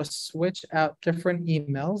to be able to switch out different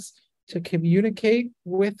emails to communicate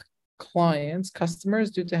with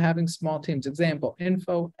customers due to having small teams? Example,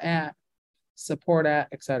 info at, support at,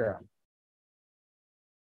 etc.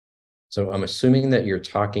 So I'm assuming that you're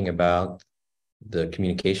talking about the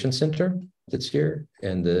communication center that's here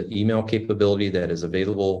and the email capability that is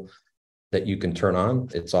available that you can turn on.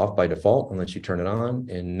 It's off by default unless you turn it on.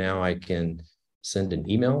 And now I can send an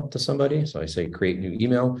email to somebody. So I say create new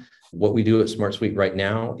email. What we do at SmartSuite right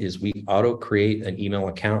now is we auto create an email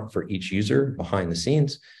account for each user behind the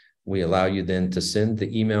scenes. We allow you then to send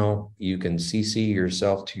the email. You can CC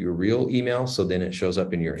yourself to your real email, so then it shows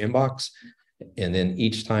up in your inbox. And then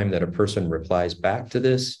each time that a person replies back to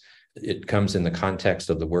this, it comes in the context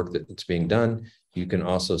of the work that's being done. You can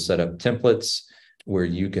also set up templates where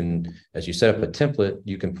you can, as you set up a template,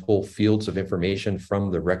 you can pull fields of information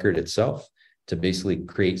from the record itself to basically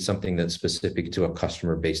create something that's specific to a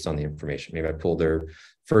customer based on the information. Maybe I pull their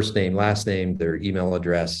first name, last name, their email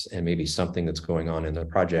address, and maybe something that's going on in the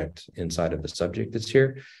project inside of the subject that's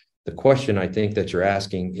here. The question I think that you're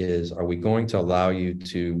asking is, are we going to allow you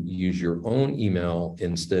to use your own email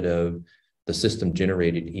instead of the system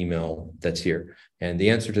generated email that's here? And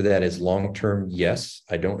the answer to that is long-term, yes.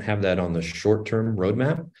 I don't have that on the short-term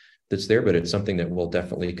roadmap that's there, but it's something that we'll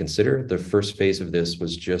definitely consider. The first phase of this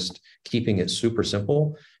was just keeping it super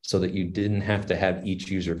simple so that you didn't have to have each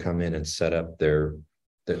user come in and set up their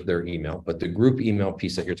email. But the group email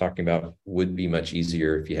piece that you're talking about would be much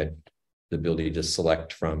easier if you had the ability to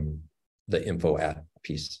select from the info at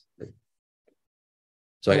piece.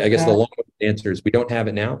 So I guess the long answer is we don't have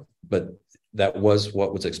it now, but that was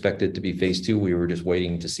what was expected to be phase 2. We were just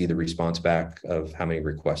waiting to see the response back of how many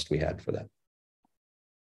requests we had for that.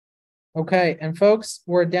 Okay, and folks,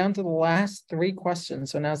 we're down to the last 3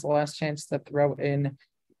 questions. So now's the last chance to throw in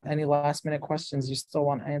any last minute questions you still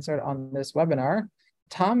want answered on this webinar.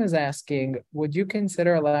 Tom is asking, would you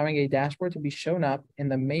consider allowing a dashboard to be shown up in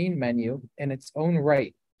the main menu in its own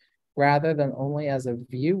right, rather than only as a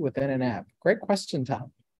view within an app? Great question,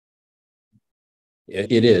 Tom.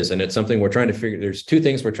 It is, and it's something we're trying to figure. There's 2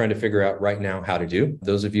 things we're trying to figure out right now how to do.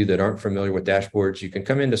 Those of you that aren't familiar with dashboards, you can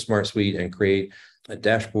come into SmartSuite and create a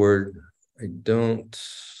dashboard. I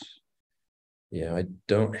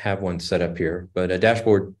don't have one set up here, but a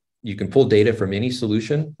dashboard, you can pull data from any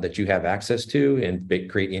solution that you have access to and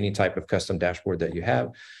create any type of custom dashboard that you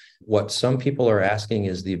have. What some people are asking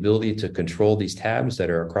is the ability to control these tabs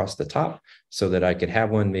that are across the top so that I could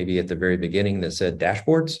have one maybe at the very beginning that said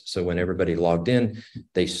dashboards. So when everybody logged in,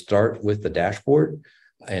 they start with the dashboard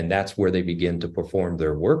and that's where they begin to perform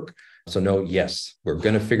their work. So no, yes, we're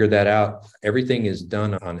going to figure that out. Everything is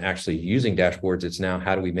done on actually using dashboards. It's now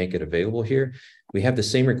how do we make it available here? We have the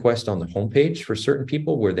same request on the homepage for certain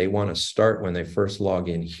people where they want to start when they first log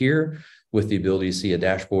in here with the ability to see a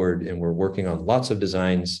dashboard. And we're working on lots of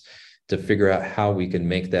designs to figure out how we can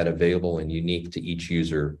make that available and unique to each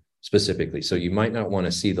user specifically. So you might not want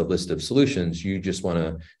to see the list of solutions. You just want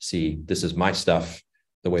to see, this is my stuff,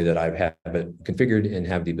 the way that I have it configured, and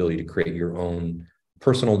have the ability to create your own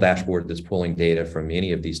personal dashboard that's pulling data from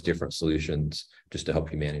any of these different solutions just to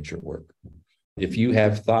help you manage your work. If you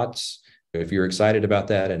have thoughts, if you're excited about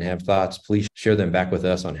that and have thoughts, please share them back with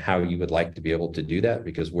us on how you would like to be able to do that,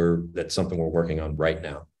 because that's something we're working on right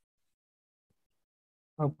now.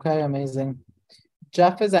 Okay, amazing.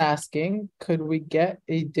 Jeff is asking, could we get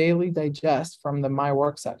a daily digest from the My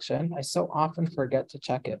Work section? I so often forget to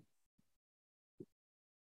check it.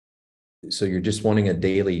 So you're just wanting a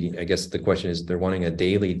daily, I guess the question is, they're wanting a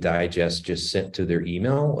daily digest just sent to their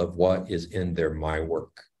email of what is in their My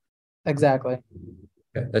Work. Exactly.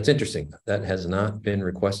 Okay, that's interesting. That has not been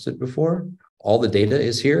requested before. All the data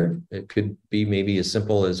is here. It could be maybe as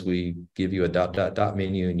simple as we give you a ...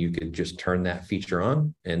 menu and you could just turn that feature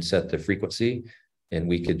on and set the frequency, and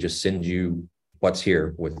we could just send you what's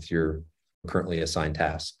here with your currently assigned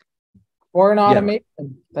task. Or an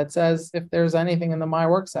automation that says, if there's anything in the My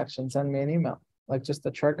Work section, send me an email, like just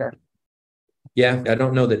a trigger. Yeah, I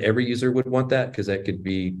don't know that every user would want that, because that could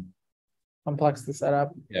be complex to set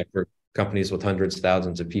up. Yeah, for companies with hundreds,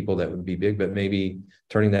 thousands of people, that would be big, but maybe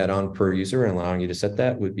turning that on per user and allowing you to set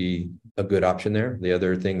that would be a good option there. The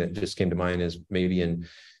other thing that just came to mind is maybe in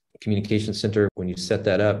Communication Center, when you set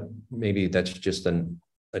that up, maybe that's just a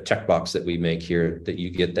checkbox that we make here, that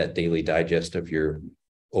you get that daily digest of your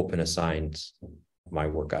open assigned My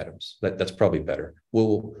Work items. That's probably better.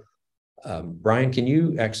 Brian, can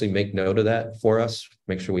you actually make note of that for us?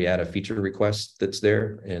 Make sure we add a feature request that's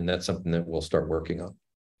there, and that's something that we'll start working on.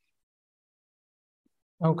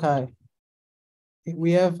 Okay.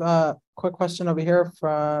 We have a quick question over here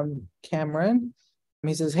from Cameron.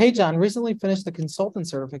 He says, hey, John, recently finished the consultant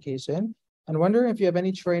certification and wondering if you have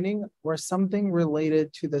any training or something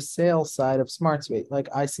related to the sales side of SmartSuite, like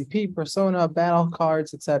ICP, persona, battle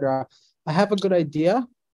cards, etc. I have a good idea,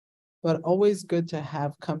 but always good to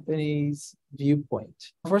have companies' viewpoint.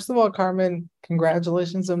 First of all, Carmen,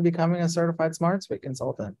 congratulations on becoming a certified SmartSuite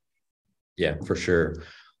consultant. Yeah, for sure.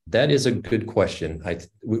 That is a good question.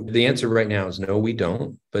 The answer right now is no, we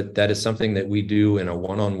don't, but that is something that we do in a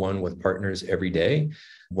one-on-one with partners every day.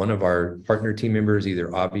 One of our partner team members,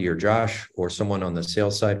 either Avi or Josh, or someone on the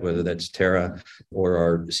sales side, whether that's Tara or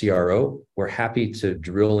our CRO, we're happy to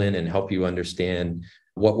drill in and help you understand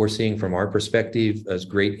what we're seeing from our perspective as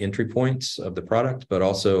great entry points of the product, but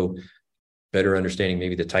also better understanding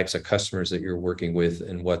maybe the types of customers that you're working with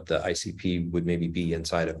and what the ICP would maybe be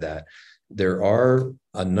inside of that. There are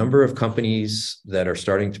a number of companies that are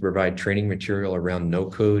starting to provide training material around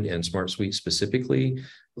no-code and SmartSuite specifically.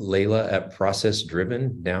 Layla at Process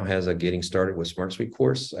Driven now has a Getting Started with SmartSuite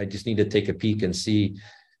course. I just need to take a peek and see.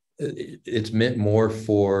 It's meant more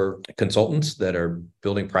for consultants that are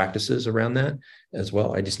building practices around that as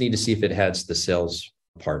well. I just need to see if it has the sales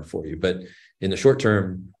part for you. But in the short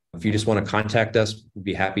term, if you just want to contact us, we'd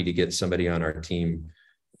be happy to get somebody on our team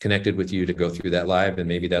connected with you to go through that live. And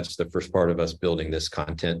maybe that's the first part of us building this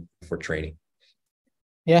content for training.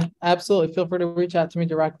 Yeah, absolutely. Feel free to reach out to me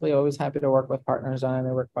directly. Always happy to work with partners on any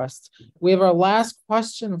requests. We have our last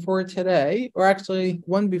question for today, or actually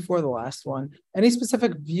one before the last one. Any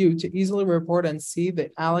specific view to easily report and see the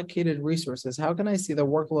allocated resources? How can I see the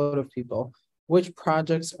workload of people? Which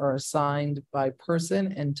projects are assigned by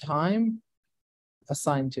person and time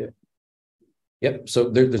assigned to? Yep. So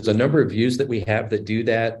there's a number of views that we have that do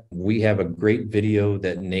that. We have a great video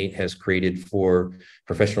that Nate has created for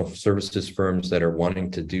professional services firms that are wanting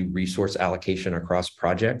to do resource allocation across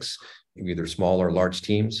projects, either small or large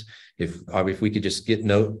teams. If we could just get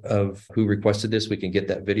note of who requested this, we can get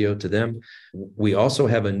that video to them. We also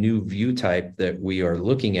have a new view type that we are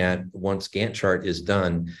looking at once Gantt chart is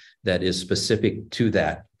done that is specific to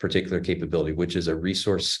that particular capability, which is a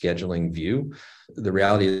resource scheduling view. The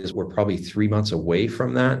reality is we're probably 3 months away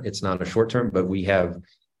from that. It's not a short term, but we have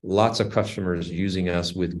lots of customers using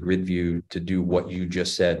us with grid view to do what you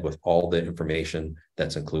just said with all the information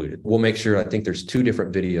that's included. We'll make sure, I think there's 2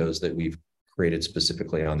 different videos that we've created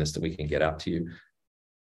specifically on this that we can get out to you.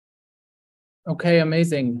 Okay,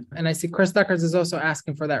 amazing. And I see Chris Deckers is also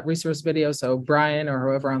asking for that resource video. So Brian or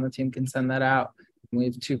whoever on the team can send that out. We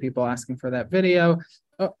have 2 people asking for that video.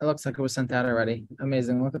 Oh, it looks like it was sent out already.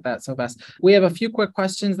 Amazing. Look at that so fast. We have a few quick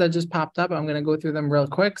questions that just popped up. I'm going to go through them real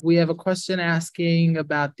quick. We have a question asking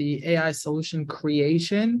about the AI solution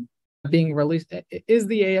creation being released. Is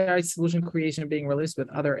the AI solution creation being released with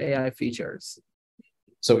other AI features?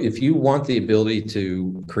 So if you want the ability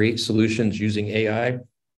to create solutions using AI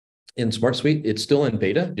in SmartSuite, it's still in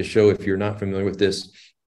beta. To show if you're not familiar with this,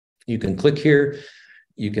 you can click here.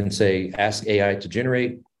 You can say, ask AI to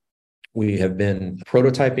generate. We have been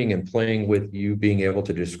prototyping and playing with you being able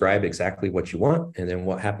to describe exactly what you want. And then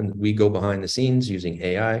what happens, we go behind the scenes using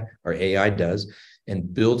AI, or AI does,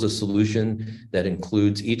 and builds a solution that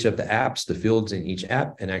includes each of the apps, the fields in each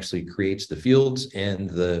app, and actually creates the fields and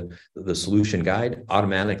the solution guide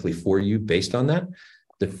automatically for you based on that.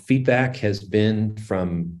 The feedback has been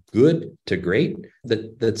from good to great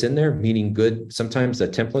that's in there, meaning good. Sometimes the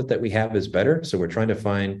template that we have is better. So we're trying to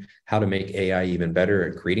find how to make AI even better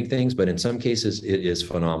at creating things. But in some cases, it is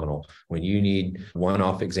phenomenal. When you need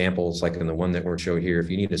one-off examples, like in the one that we're showing here,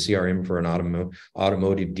 if you need a CRM for an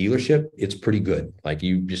automotive dealership, it's pretty good. Like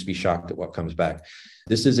you just be shocked at what comes back.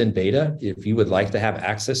 This is in beta. If you would like to have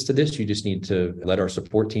access to this, you just need to let our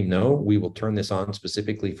support team know. We will turn this on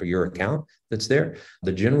specifically for your account that's there.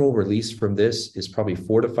 The general release from this is probably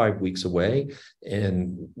 4 to 5 weeks away,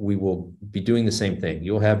 and we will be doing the same thing.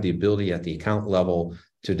 You'll have the ability at the account level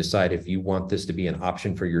to decide if you want this to be an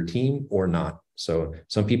option for your team or not. So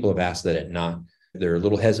some people have asked that it not. They're a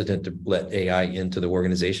little hesitant to let AI into the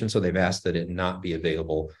organization, so they've asked that it not be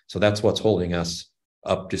available. So that's what's holding us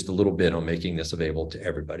up just a little bit on making this available to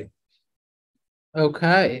everybody.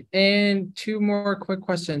 Okay. And 2 more quick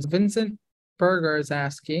questions. Vincent Berger is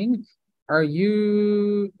asking,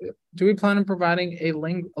 do we plan on providing a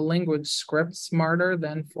language script smarter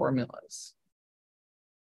than formulas?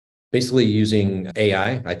 Basically using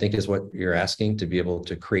AI, I think is what you're asking, to be able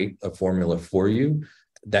to create a formula for you.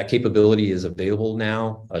 That capability is available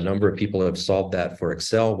now. A number of people have solved that for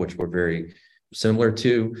Excel, which we're very similar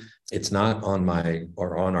to. It's not on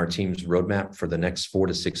our team's roadmap for the next 4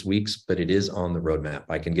 to 6 weeks, but it is on the roadmap.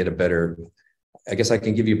 I can give you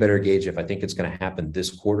a better gauge if I think it's going to happen this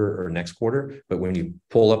quarter or next quarter. But when you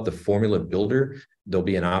pull up the formula builder, there'll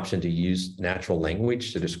be an option to use natural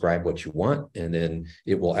language to describe what you want, and then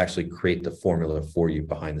it will actually create the formula for you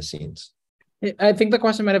behind the scenes. I think the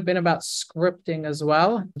question might have been about scripting as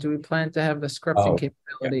well. Do we plan to have the scripting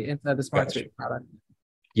capability inside the SmartSuite product?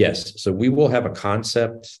 Yes. So we will have a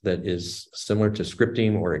concept that is similar to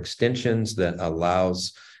scripting or extensions that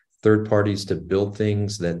allows third parties to build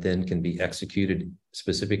things that then can be executed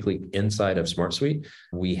specifically inside of SmartSuite.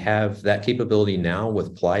 We have that capability now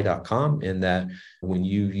with Ply.com, in that when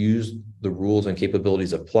you use the rules and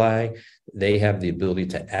capabilities of Ply, they have the ability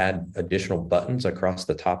to add additional buttons across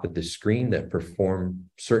the top of the screen that perform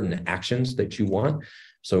certain actions that you want.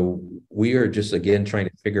 So we are just, again, trying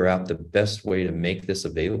to figure out the best way to make this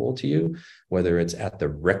available to you, whether it's at the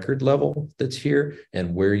record level that's here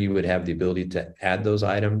and where you would have the ability to add those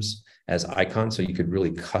items as icons, so you could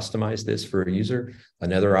really customize this for a user.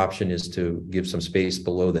 Another option is to give some space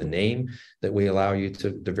below the name that we allow you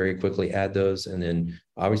to very quickly add those. And then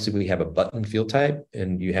obviously we have a button field type,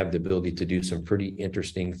 and you have the ability to do some pretty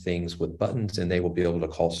interesting things with buttons, and they will be able to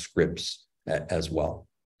call scripts as well.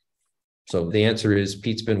 So the answer is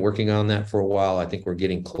Pete's been working on that for a while. I think we're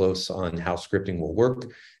getting close on how scripting will work.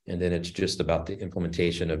 And then it's just about the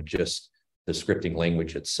implementation of just the scripting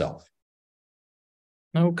language itself.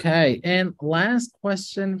 Okay. And last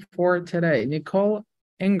question for today. Nicole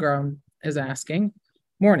Ingram is asking,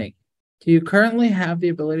 morning. Do you currently have the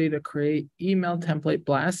ability to create email template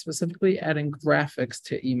blasts, specifically adding graphics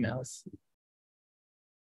to emails?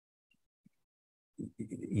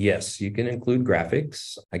 Yes, you can include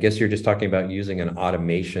graphics. I guess you're just talking about using an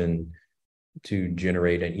automation to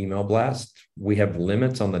generate an email blast. We have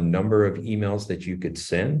limits on the number of emails that you could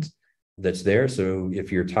send that's there. So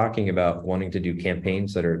if you're talking about wanting to do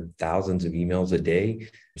campaigns that are thousands of emails a day,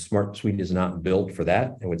 SmartSuite is not built for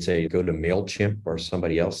that. I would say go to MailChimp or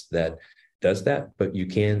somebody else that does that, but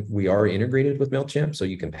we are integrated with MailChimp, so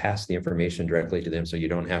you can pass the information directly to them, so you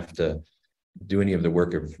don't have to do any of the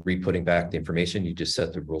work of re-putting back the information. You just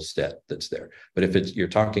set the rule set that's there. But if you're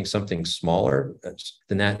talking something smaller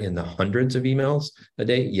than that, in the hundreds of emails a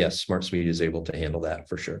day, yes, SmartSuite is able to handle that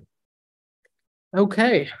for sure.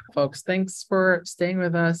 Okay, folks, thanks for staying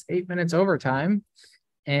with us 8 minutes overtime,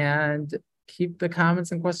 and keep the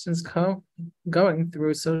comments and questions going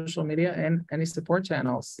through social media and any support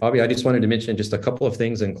channels. Bobby, I just wanted to mention just a couple of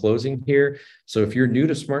things in closing here. So if you're new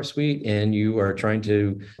to SmartSuite and you are trying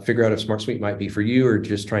to figure out if SmartSuite might be for you, or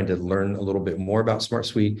just trying to learn a little bit more about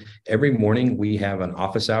SmartSuite, every morning we have an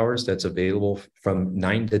office hours that's available from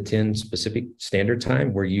 9 to 10 specific standard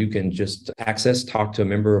time, where you can just talk to a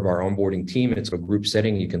member of our onboarding team. It's a group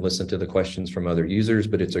setting. You can listen to the questions from other users,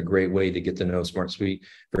 but it's a great way to get to know SmartSuite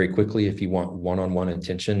very quickly if you want one-on-one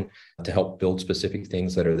attention to help build specific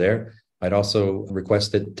things that are there. I'd also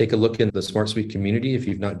request that take a look in the SmartSuite community. If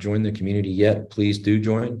you've not joined the community yet, please do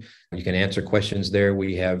join. You can answer questions there.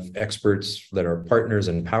 We have experts that are partners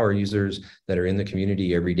and power users that are in the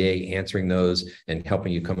community every day answering those and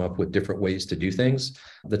helping you come up with different ways to do things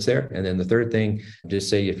that's there. And then the third thing, just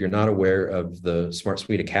say if you're not aware of the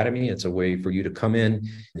SmartSuite Academy, it's a way for you to come in.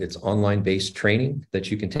 It's online-based training that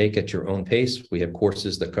you can take at your own pace. We have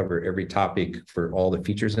courses that cover every topic for all the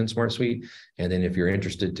features in SmartSuite. And then if you're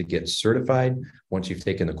interested to get certified, once you've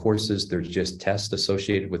taken the courses, there's just tests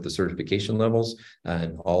associated with the certification levels,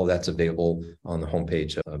 and all of that's available on the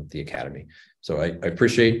homepage of the Academy. So I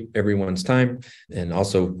appreciate everyone's time, and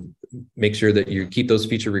also make sure that you keep those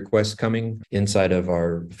feature requests coming inside of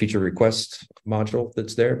our feature request module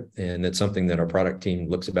that's there. And it's something that our product team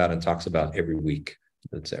looks about and talks about every week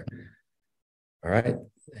that's there. All right.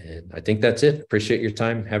 And I think that's it. Appreciate your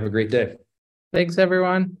time. Have a great day. Thanks,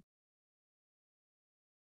 everyone.